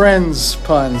friends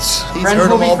puns. He's heard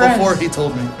them all before, he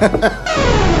told me.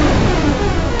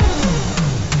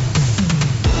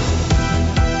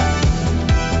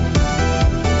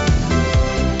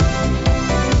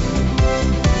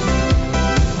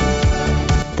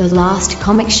 The Last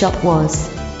Comic Shop was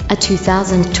a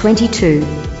 2022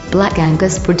 Black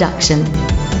Angus production.